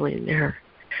your healing there.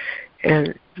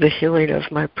 And the healing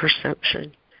of my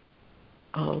perception,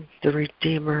 the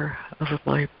redeemer of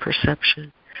my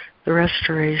perception, the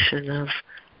restoration of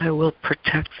I will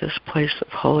protect this place of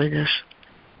holiness,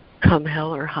 come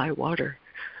hell or high water.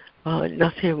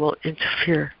 Nothing will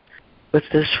interfere with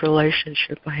this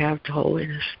relationship I have to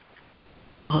holiness.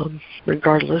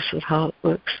 Regardless of how it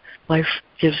looks, life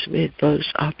gives me those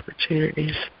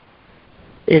opportunities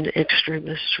in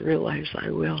extremis to realize I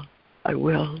will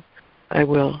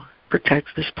protect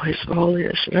this place of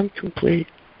holiness, and I'm complete.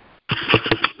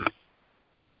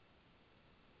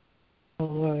 Oh,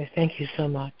 Lori, thank you so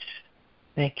much.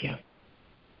 Thank you.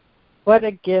 What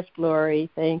a gift, Lori.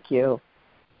 Thank you.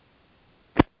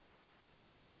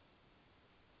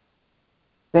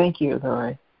 Thank you,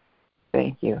 Lori.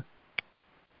 Thank you.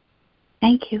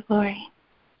 Thank you, Lori.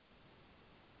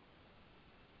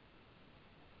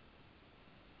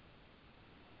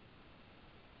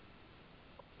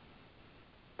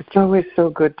 It's always so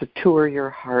good to tour your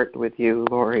heart with you,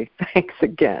 Lori. Thanks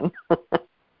again.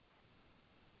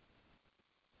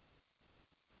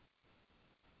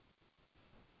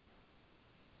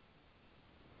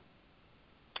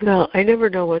 Well, I never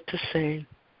know what to say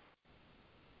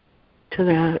to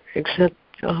that except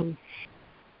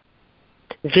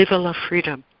Viva la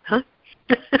freedom, huh?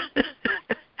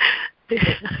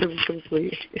 I'm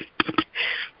complete.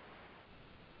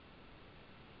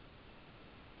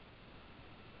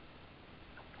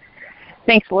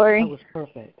 Thanks, Lori. That was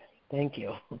perfect. Thank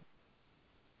you.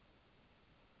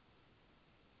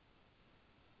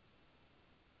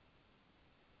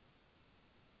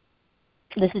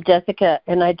 This is Jessica,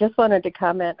 and I just wanted to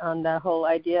comment on the whole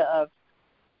idea of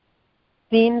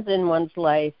themes in one's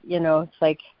life. It's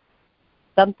like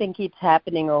something keeps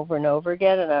happening over and over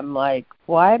again, and I'm like,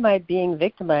 why am I being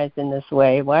victimized in this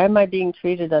way? Why am I being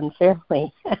treated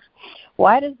unfairly?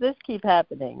 why does this keep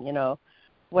happening?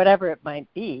 Whatever it might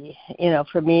be.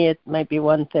 For me, it might be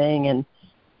one thing, and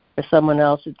for someone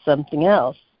else, it's something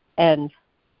else. And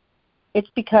it's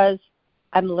because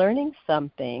I'm learning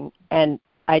something, and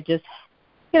I just,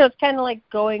 it's kind of like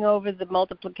going over the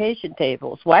multiplication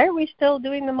tables. Why are we still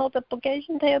doing the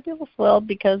multiplication tables? Well,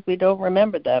 because we don't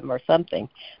remember them or something.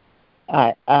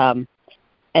 So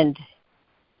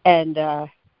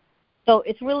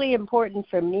it's really important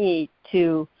for me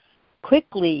to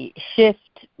quickly shift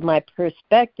my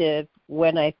perspective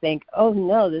when I think, oh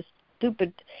no, this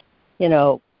stupid,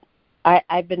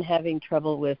 I've been having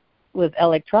trouble with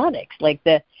electronics, like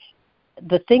the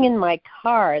thing in my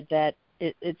car that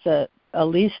it's a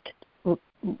leased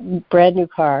brand new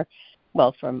car,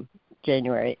 well, from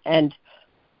January, and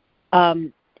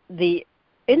the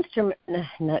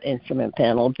not instrument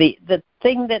panel, the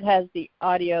thing that has the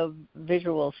audio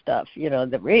visual stuff,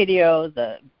 the radio,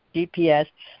 the GPS,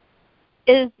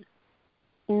 is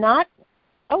not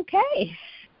okay.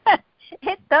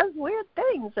 It does weird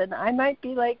things, and I might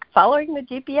be like following the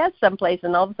GPS someplace,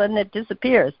 and all of a sudden it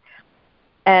disappears,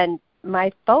 and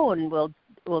my phone will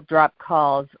drop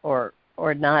calls or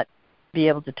not be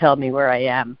able to tell me where I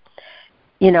am,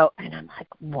 and I'm like,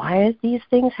 why are these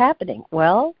things happening?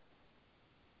 Well,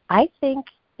 I think,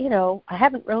 I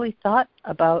haven't really thought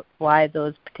about why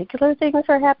those particular things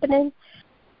are happening,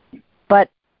 but,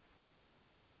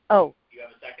 oh. You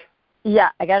have a second? Yeah,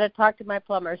 I got to talk to my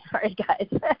plumber. Sorry, guys.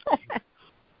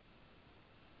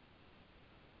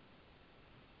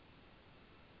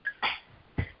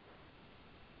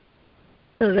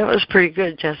 Oh, that was pretty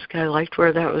good, Jessica. I liked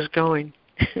where that was going.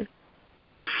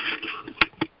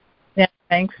 Yeah,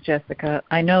 thanks, Jessica.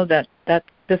 I know that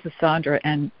this is Sandra,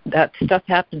 and that stuff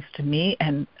happens to me,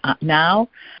 and now,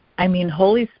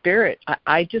 Holy Spirit,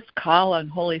 I just call on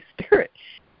Holy Spirit,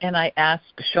 and I ask,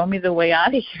 show me the way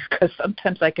out of here, because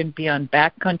sometimes I can be on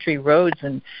backcountry roads,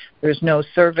 and there's no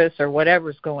service or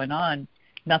whatever's going on,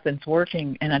 nothing's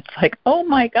working, and it's like, oh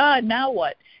my God, now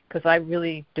what? Because I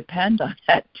really depend on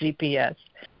that GPS.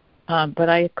 But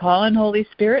I call on Holy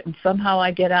Spirit, and somehow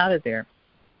I get out of there.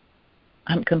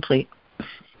 I'm complete.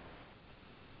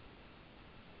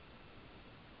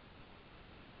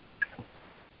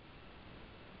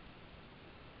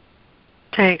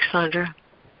 Thanks, Sandra.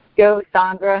 Go,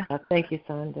 Sandra. Thank you,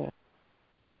 Sandra.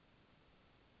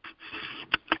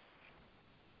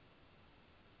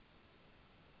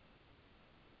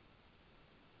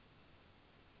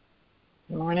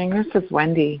 Good morning. This is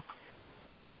Wendy.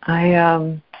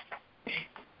 I've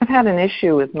had an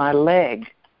issue with my leg,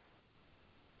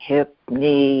 hip,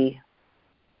 knee,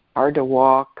 hard to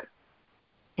walk,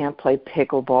 can't play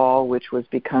pickleball, which was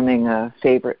becoming a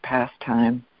favorite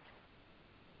pastime.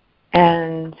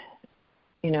 And,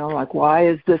 like, why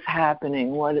is this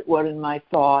happening? What in my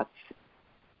thoughts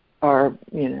are,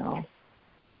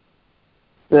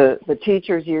 the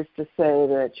teachers used to say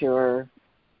that your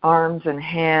arms and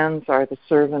hands are the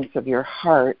servants of your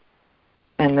heart,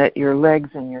 and that your legs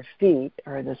and your feet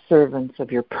are the servants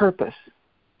of your purpose.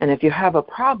 And if you have a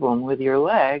problem with your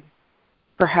leg,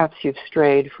 perhaps you've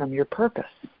strayed from your purpose.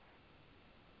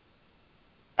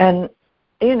 And,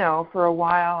 for a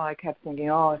while I kept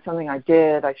thinking, oh, it's something I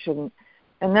did, I shouldn't.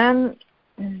 And then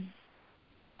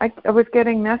I was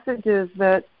getting messages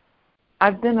that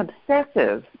I've been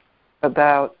obsessive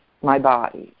about my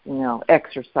body,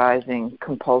 exercising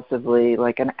compulsively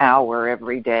like an hour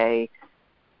every day.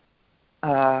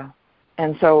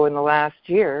 And so in the last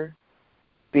year,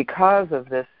 because of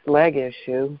this leg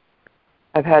issue,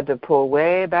 I've had to pull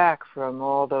way back from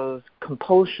all those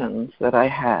compulsions that I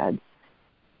had.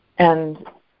 And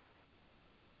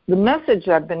the message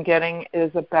I've been getting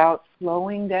is about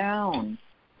slowing down,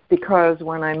 because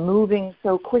when I'm moving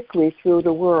so quickly through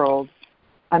the world,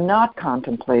 I'm not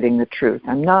contemplating the truth.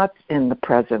 I'm not in the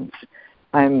presence.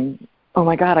 I'm, oh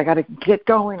my God, I got to get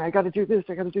going. I got to do this.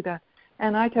 I got to do that.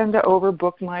 And I tend to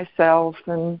overbook myself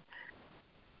and,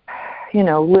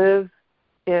 live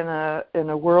in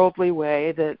a worldly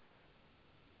way that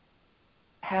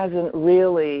hasn't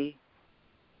really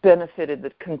benefited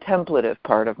the contemplative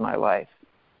part of my life.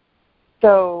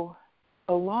 So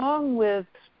along with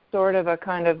sort of a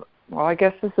kind of, well, I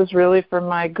guess this is really for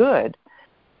my good,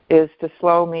 is to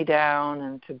slow me down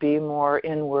and to be more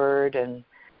inward and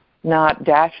not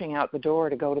dashing out the door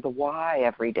to go to the why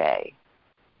every day.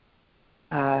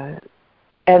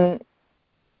 And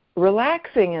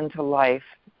relaxing into life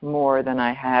more than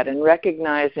I had, and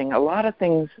recognizing a lot of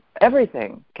things,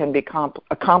 everything can be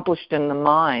accomplished in the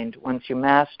mind once you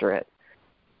master it.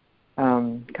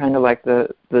 Kind of like the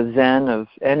Zen of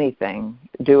anything.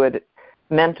 Do it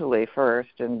mentally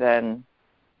first, and then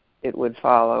it would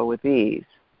follow with ease.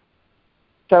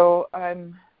 So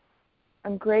I'm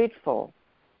grateful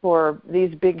for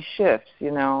these big shifts.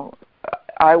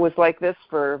 I was like this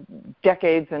for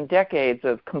decades and decades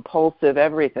of compulsive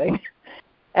everything.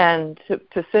 And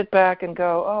to sit back and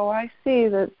go, oh, I see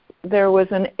that there was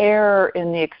an error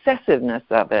in the excessiveness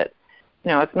of it.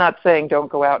 It's not saying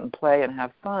don't go out and play and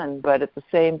have fun, but at the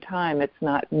same time, it's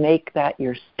not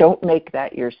don't make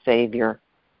that your savior.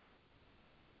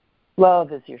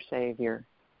 Love is your savior.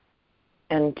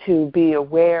 And to be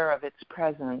aware of its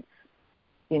presence,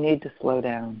 you need to slow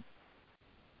down.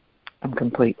 I'm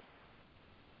complete.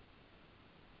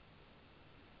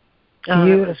 Oh,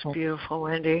 that was beautiful,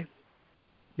 Wendy.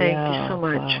 Thank you so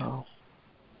much.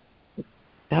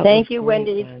 Wow. Thank you,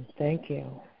 Wendy. Man. Thank you.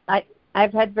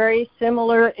 I've had very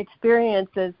similar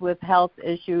experiences with health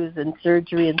issues and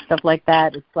surgery and stuff like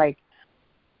that. It's like,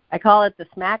 I call it the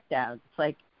smackdown. It's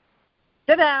like,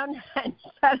 sit down and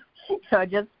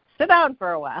just sit down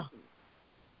for a while.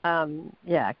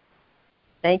 Yeah.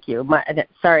 Thank you.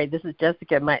 Sorry, this is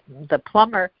Jessica. The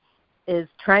plumber is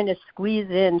trying to squeeze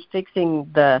in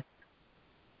fixing the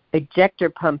ejector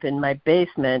pump in my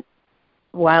basement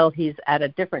while he's at a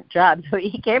different job. So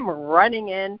he came running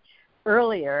in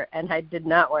earlier, and I did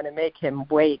not want to make him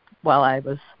wait while I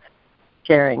was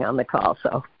sharing on the call.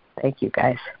 So thank you,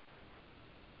 guys.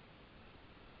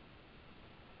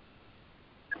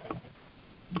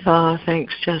 Oh,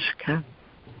 thanks, Jessica.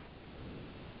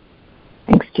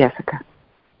 Thanks, Jessica.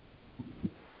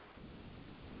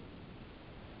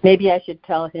 Maybe I should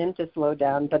tell him to slow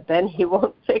down, but then he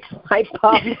won't fix my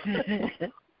pump.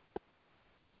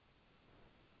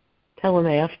 Tell him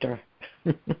after.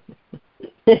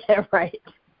 Right.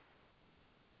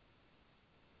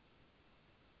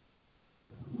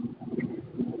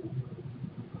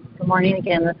 Good morning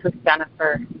again. This is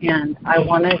Jennifer, and I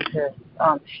wanted to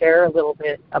share a little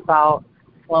bit about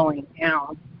slowing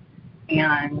down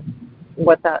and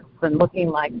what that's been looking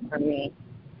like for me.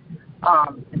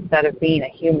 Instead of being a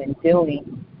human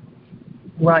doing,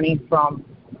 running from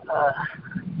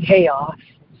chaos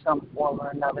in some form or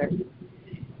another.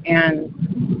 And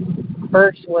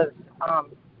first was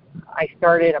I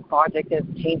started a project of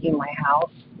changing my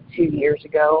house 2 years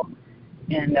ago,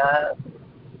 and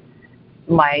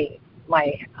my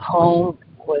home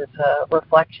was a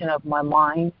reflection of my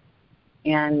mind.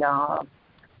 And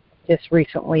just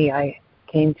recently I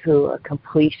came to a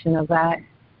completion of that,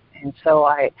 and so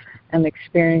I am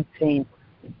experiencing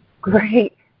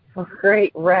great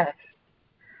rest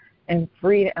and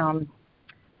freedom,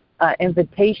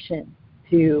 invitation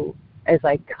to, as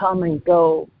I come and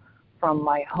go from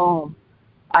my home,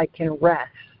 I can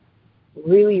rest,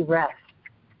 really rest.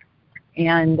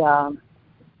 And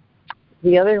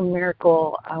the other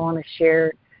miracle I want to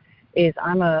share is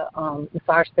I'm a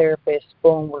massage therapist,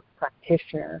 bone work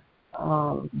practitioner,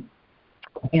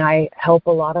 and I help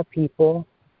a lot of people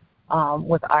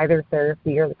with either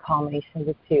therapy or the combination of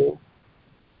the two.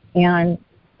 And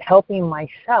helping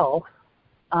myself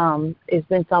has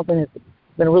been something that's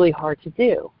been really hard to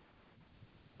do.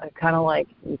 Kind of like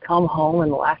you come home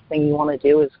and the last thing you want to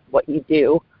do is what you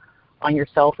do on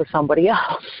yourself or somebody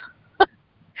else.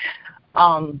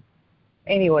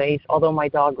 Anyways, although my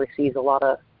dog receives a lot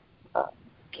of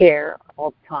care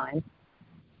all the time,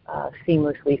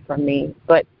 seamlessly from me.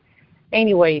 But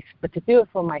anyways, but to do it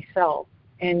for myself.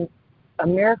 And a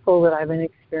miracle that I've been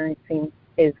experiencing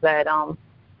is that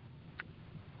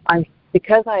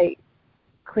because I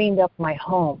cleaned up my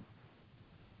home,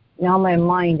 now my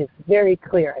mind is very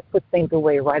clear. I put things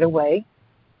away right away.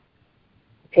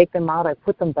 I take them out, I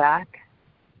put them back.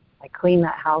 I clean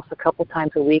that house a couple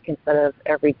times a week instead of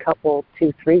every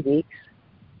 2-3 weeks.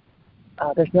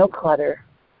 There's no clutter.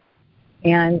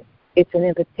 And it's an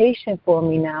invitation for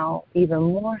me now, even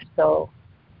more so,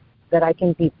 that I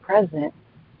can be present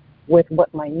with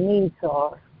what my needs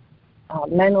are,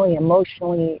 mentally,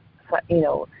 emotionally,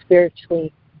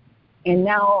 spiritually. And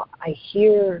now I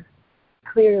hear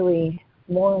clearly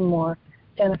more and more,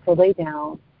 Jennifer, lay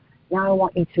down. Now I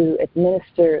want you to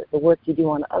administer the work you do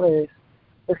on others.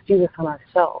 Let's do this on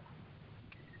ourselves.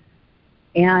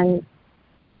 And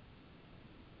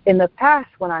in the past,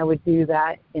 when I would do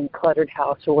that in cluttered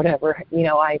house or whatever,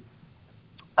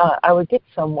 I would get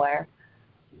somewhere.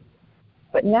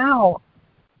 But now,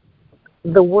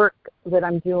 the work that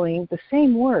I'm doing, the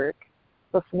same work,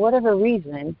 but for whatever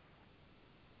reason,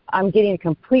 I'm getting a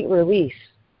complete release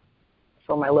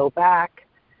for my low back,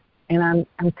 and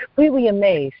I'm completely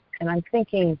amazed, and I'm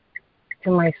thinking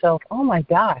to myself, oh my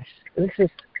gosh, this is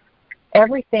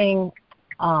everything.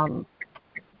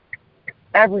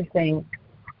 Everything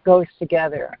goes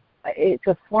together. It's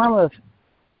a form of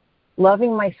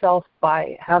loving myself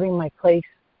by having my place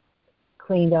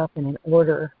cleaned up and in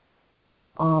order,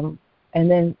 and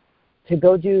then to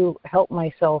go help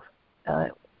myself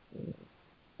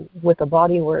with a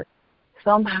body where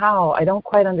somehow, I don't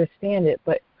quite understand it,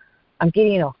 but I'm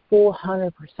getting a full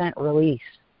 100% release.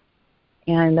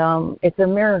 And it's a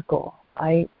miracle.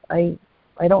 I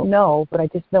don't know, but I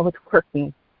just know it's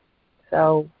working.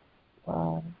 So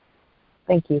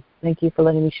thank you. Thank you for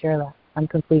letting me share that. I'm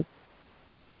complete.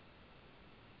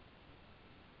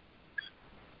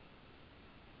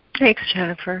 Thanks,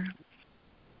 Jennifer.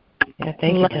 Yeah,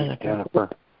 thank you, Jennifer.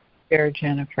 Share,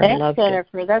 Jennifer. Thanks, Loved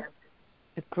Jennifer. it. That's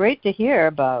great to hear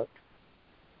about.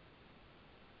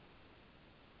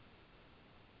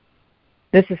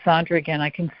 This is Sandra again. I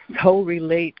can so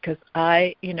relate because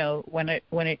I,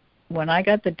 when I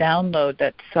got the download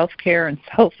that self-care and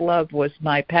self-love was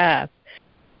my path,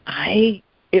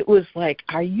 it was like,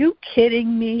 are you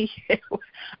kidding me?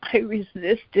 I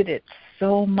resisted it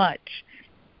so much.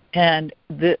 And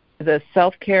the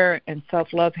self-care and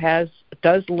self-love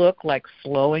does look like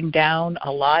slowing down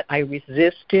a lot. I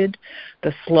resisted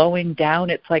the slowing down.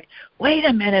 It's like, wait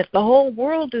a minute, the whole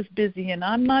world is busy and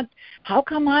I'm not. How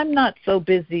come I'm not so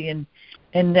busy? And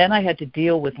then I had to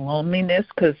deal with loneliness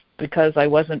because I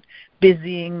wasn't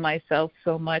busying myself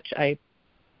so much. I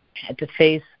had to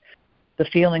face the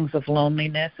feelings of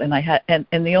loneliness, and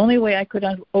and the only way I could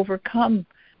overcome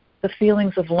the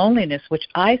feelings of loneliness, which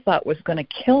I thought was going to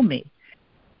kill me,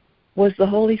 was the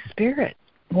Holy Spirit.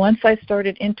 Once I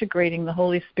started integrating the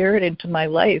Holy Spirit into my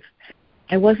life,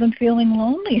 I wasn't feeling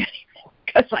lonely anymore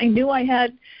because I knew I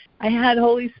had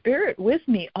Holy Spirit with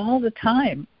me all the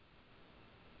time.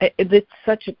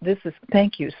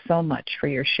 Thank you so much for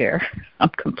your share. I'm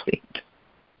complete.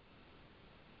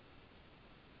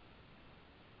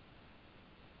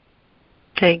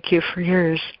 Thank you for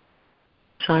yours,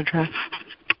 Sandra.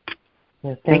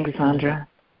 Yeah, thanks, Sandra.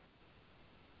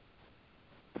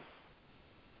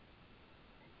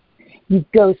 You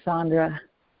go, Sandra.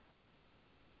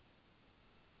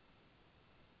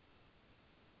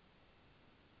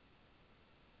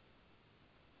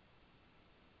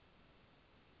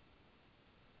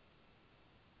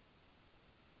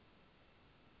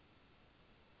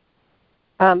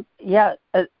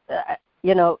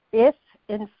 If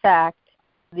in fact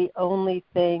the only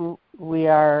thing we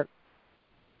are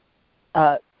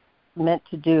meant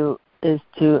to do is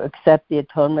to accept the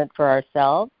atonement for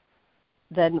ourselves,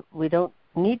 then we don't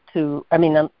need to,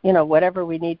 whatever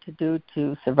we need to do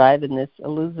to survive in this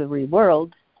illusory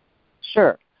world,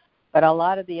 sure. But a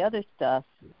lot of the other stuff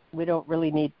we don't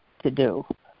really need to do.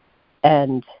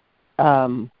 And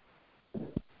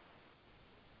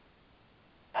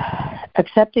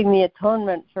accepting the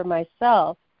atonement for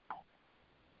myself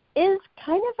is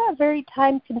kind of a very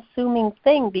time-consuming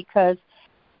thing because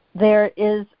there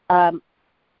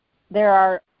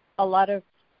are a lot of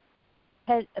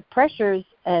pressures,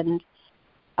 and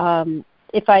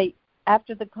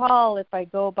after the call, if I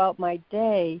go about my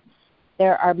day,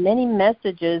 there are many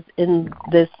messages in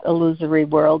this illusory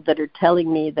world that are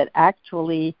telling me that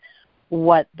actually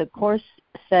what the Course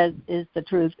says is the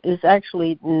truth is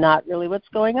actually not really what's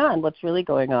going on. What's really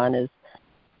going on is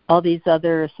all these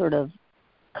other sort of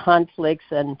conflicts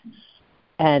and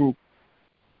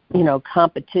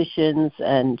competitions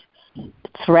and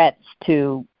threats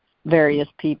to various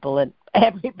people and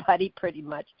everybody pretty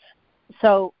much.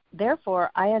 So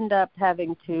therefore I end up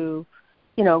having to,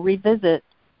 revisit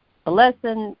a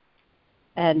lesson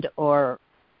and or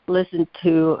listen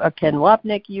to a Ken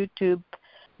Wapnick YouTube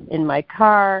in my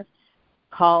car,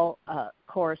 call a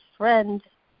Course friend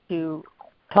to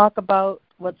talk about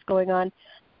what's going on,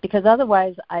 because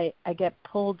otherwise I get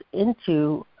pulled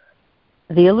into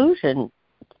the illusion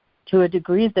to a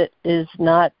degree that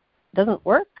doesn't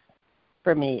work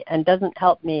for me and doesn't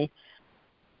help me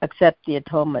accept the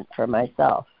atonement for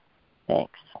myself.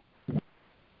 Thanks.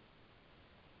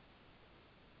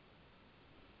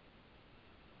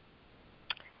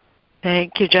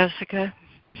 Thank you, Jessica.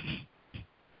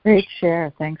 Great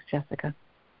share. Thanks, Jessica.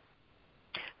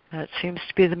 That seems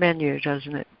to be the menu,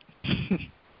 doesn't it?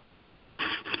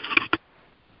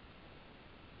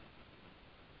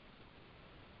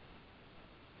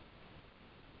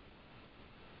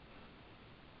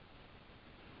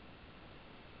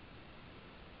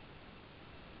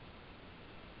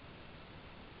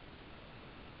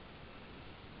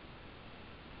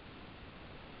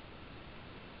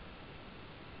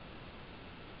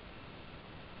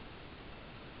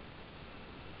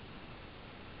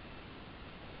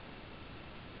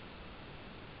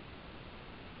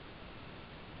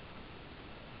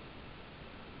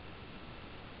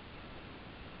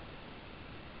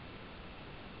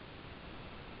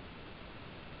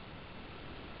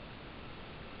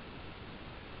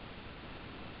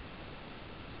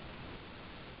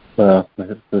 Well,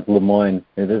 this is Lemoyne.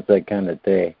 It is that kind of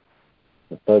day.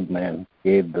 The bug man,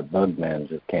 Gabe the bug man,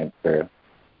 just came through.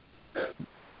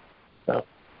 So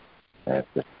I have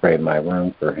to spray my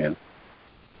room for him.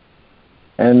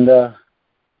 And,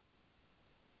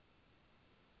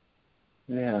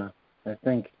 yeah, I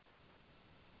think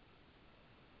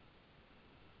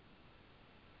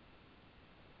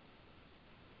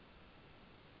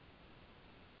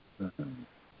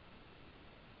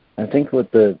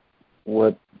what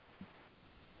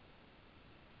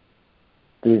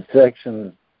these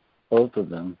sections, both of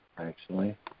them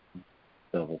actually,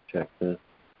 double check this,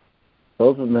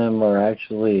 both of them are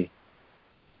actually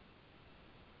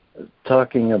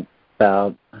talking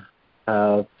about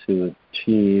how to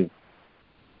achieve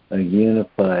a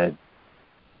unified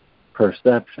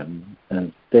perception,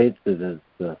 and states it as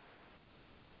the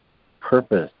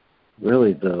purpose,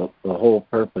 really the whole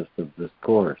purpose of this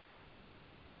course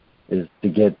is to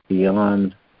get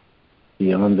beyond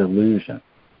illusion.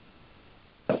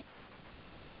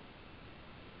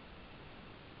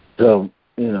 So,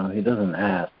 he doesn't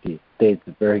ask, he states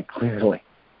it very clearly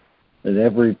that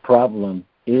every problem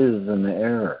is an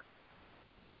error.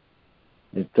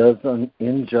 It does an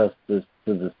injustice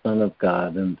to the Son of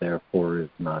God and therefore is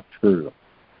not true.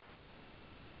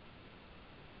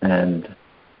 And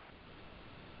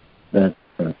that's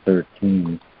from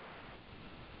 13.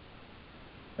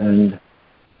 And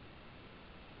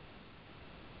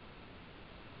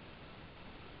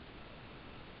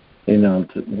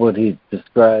what he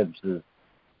describes as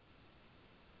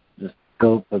the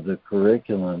scope of the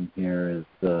curriculum here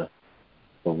is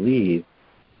belief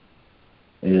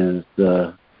is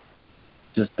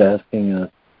just asking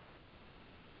us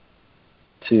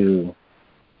to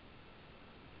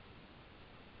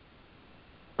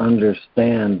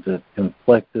understand that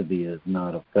complexity is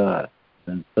not of God.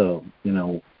 And so,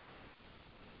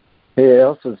 he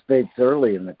also states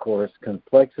early in the course,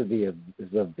 complexity is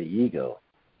of the ego.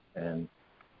 And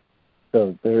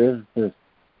so there is this,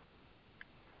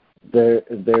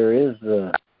 there is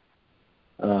a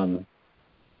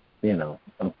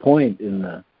point in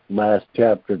the last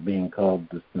chapter being called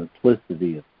the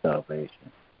simplicity of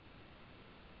salvation.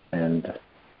 And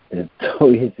it's so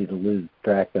easy to lose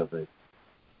track of it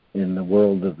in the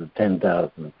world of the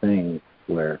 10,000 things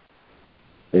where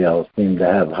they all seem to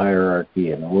have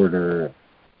hierarchy and order,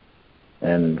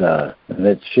 and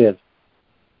it shifts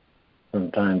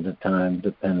from time to time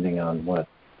depending on what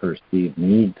perceived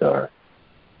needs are.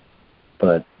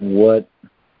 But what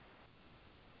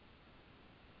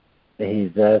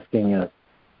he's asking us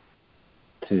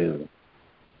to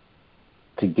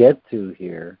get to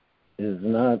here is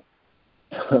not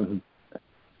some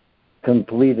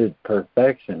completed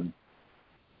perfection,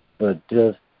 but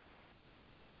just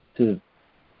to,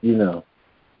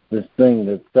 this thing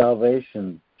that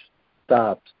salvation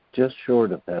stops just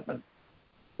short of heaven,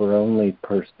 where only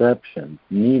perception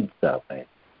needs salvation.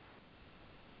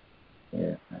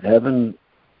 Yeah. Heaven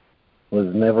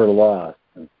was never lost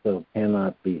and so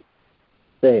cannot be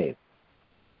saved.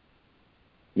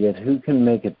 Yet who can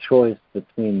make a choice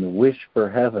between the wish for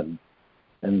heaven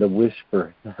and the wish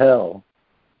for hell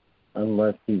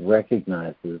unless he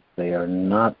recognizes they are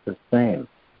not the same?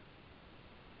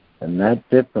 And that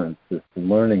difference is the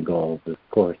learning goal this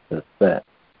course has set.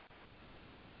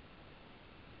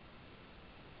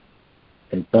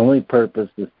 Its only purpose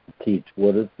is to teach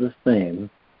what is the same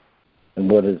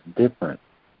and what is different,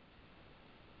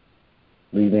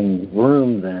 leaving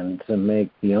room then to make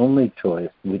the only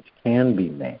choice which can be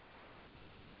made.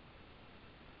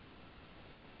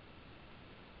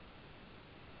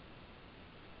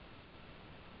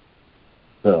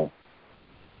 So,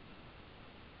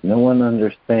 no one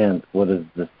understands what is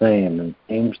the same and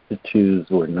aims to choose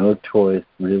where no choice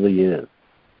really is.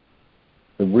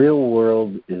 The real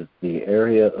world is the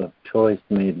area of choice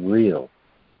made real,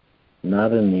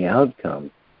 not in the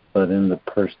outcome, but in the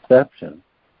perception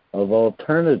of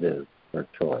alternatives for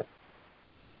choice.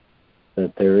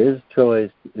 That there is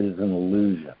choice is an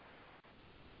illusion.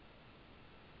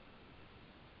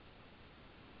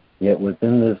 Yet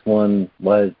within this one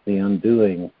lies the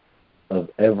undoing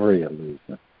of every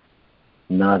illusion,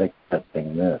 not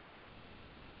accepting this.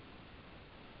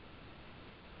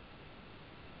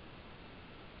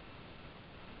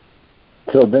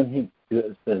 So then he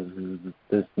says, is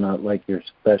this not like your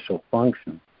special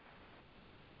function,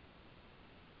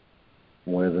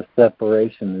 where the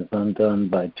separation is undone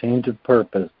by change of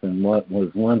purpose in what was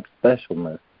once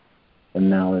specialness and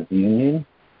now is union?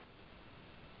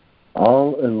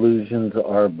 All illusions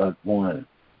are but one.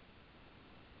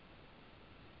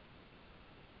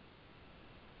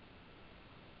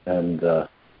 And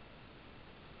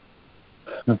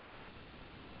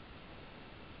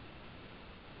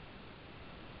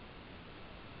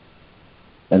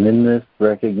And in this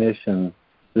recognition,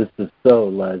 this is so,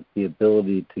 lies the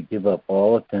ability to give up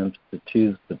all attempts to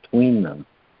choose between them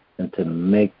and to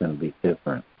make them be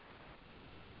different.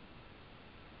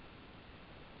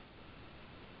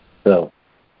 So,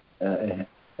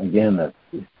 again, a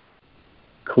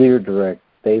clear, direct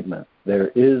statement. There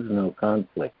is no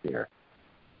conflict here.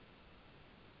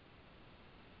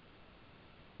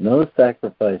 No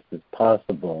sacrifice is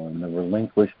possible in the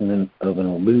relinquishment of an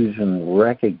illusion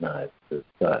recognized as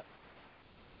such,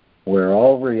 where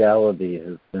all reality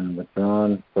has been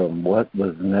withdrawn from what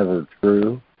was never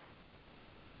true.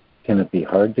 Can it be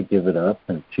hard to give it up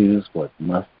and choose what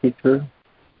must be true?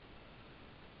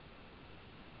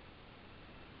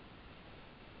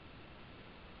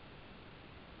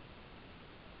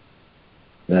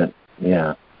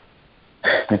 Yeah.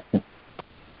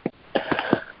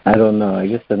 I don't know. I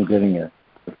guess I'm getting a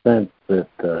sense that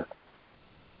the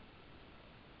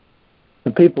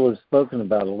people have spoken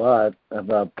about a lot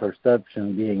about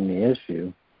perception being the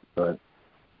issue, but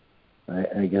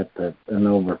I get that an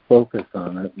over-focus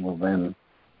on it will then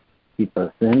keep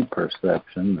us in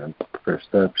perception and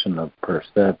perception of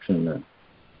perception and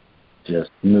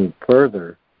just move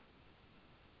further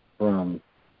from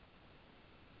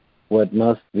what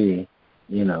must be,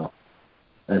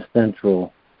 a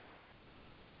central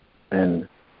and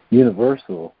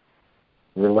universal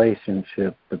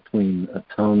relationship between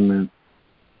atonement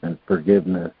and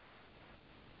forgiveness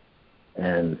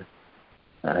and,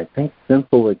 I think,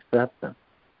 simple acceptance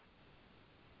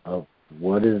of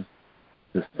what is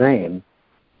the same,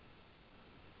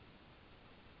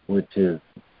 which is,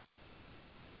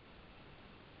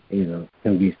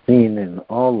 can be seen in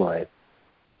all life,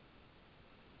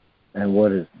 and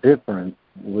what is different,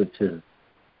 which is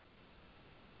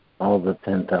all the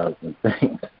 10,000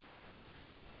 things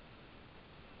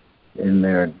in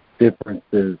their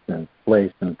differences in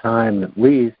place and time at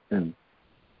least, and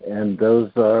those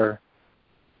are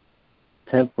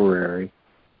temporary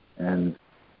and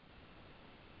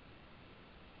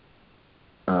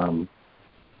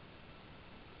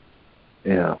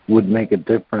would make a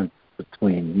difference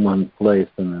between one place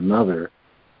and another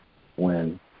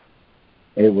when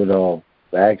it would all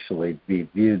actually be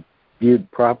viewed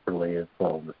properly as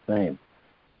all the same.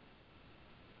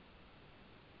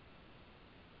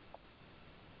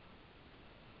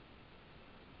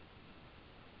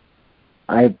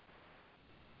 I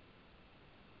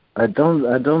don't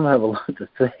have a lot to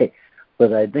say,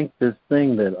 but I think this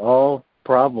thing that all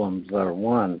problems are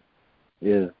one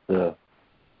is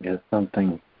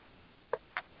something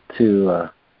to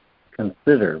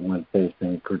consider when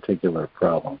facing a particular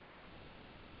problem.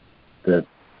 That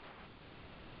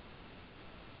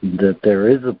there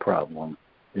is a problem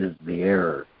is the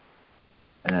error,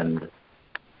 and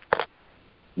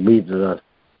leaves us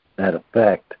at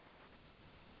effect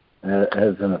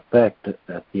as an effect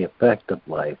at the effect of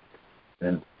life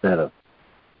instead of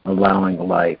allowing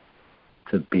life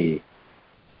to be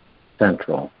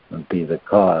central and be the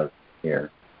cause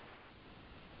here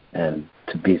and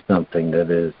to be something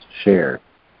that is shared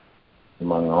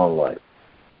among all life.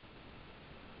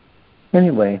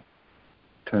 Anyway,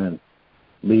 trying to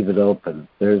leave it open.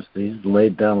 He's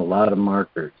laid down a lot of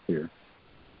markers here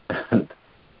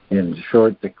in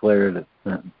short declarative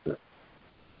sentences.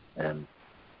 And,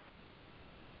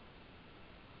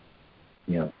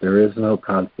 there is no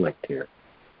conflict here.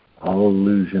 All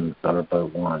illusions are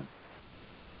but one.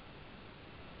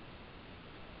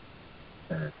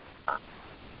 And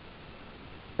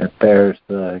it bears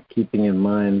keeping in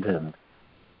mind and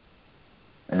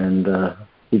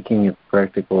seeking its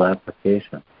practical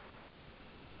application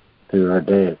through our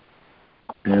days.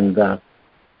 And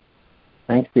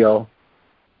thanks, y'all.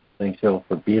 Thanks, y'all,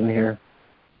 for being here.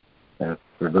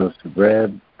 For those who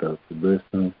read, those who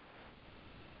listened,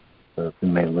 those who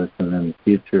may listen in the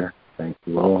future, thank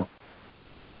you all.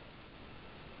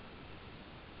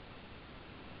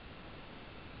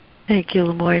 Thank you,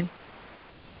 Lemoyne.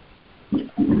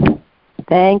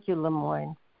 Thank you,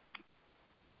 Lemoyne.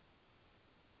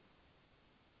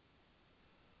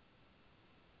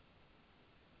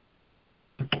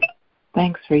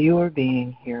 Thanks for your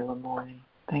being here, Lemoyne.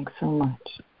 Thanks so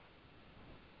much.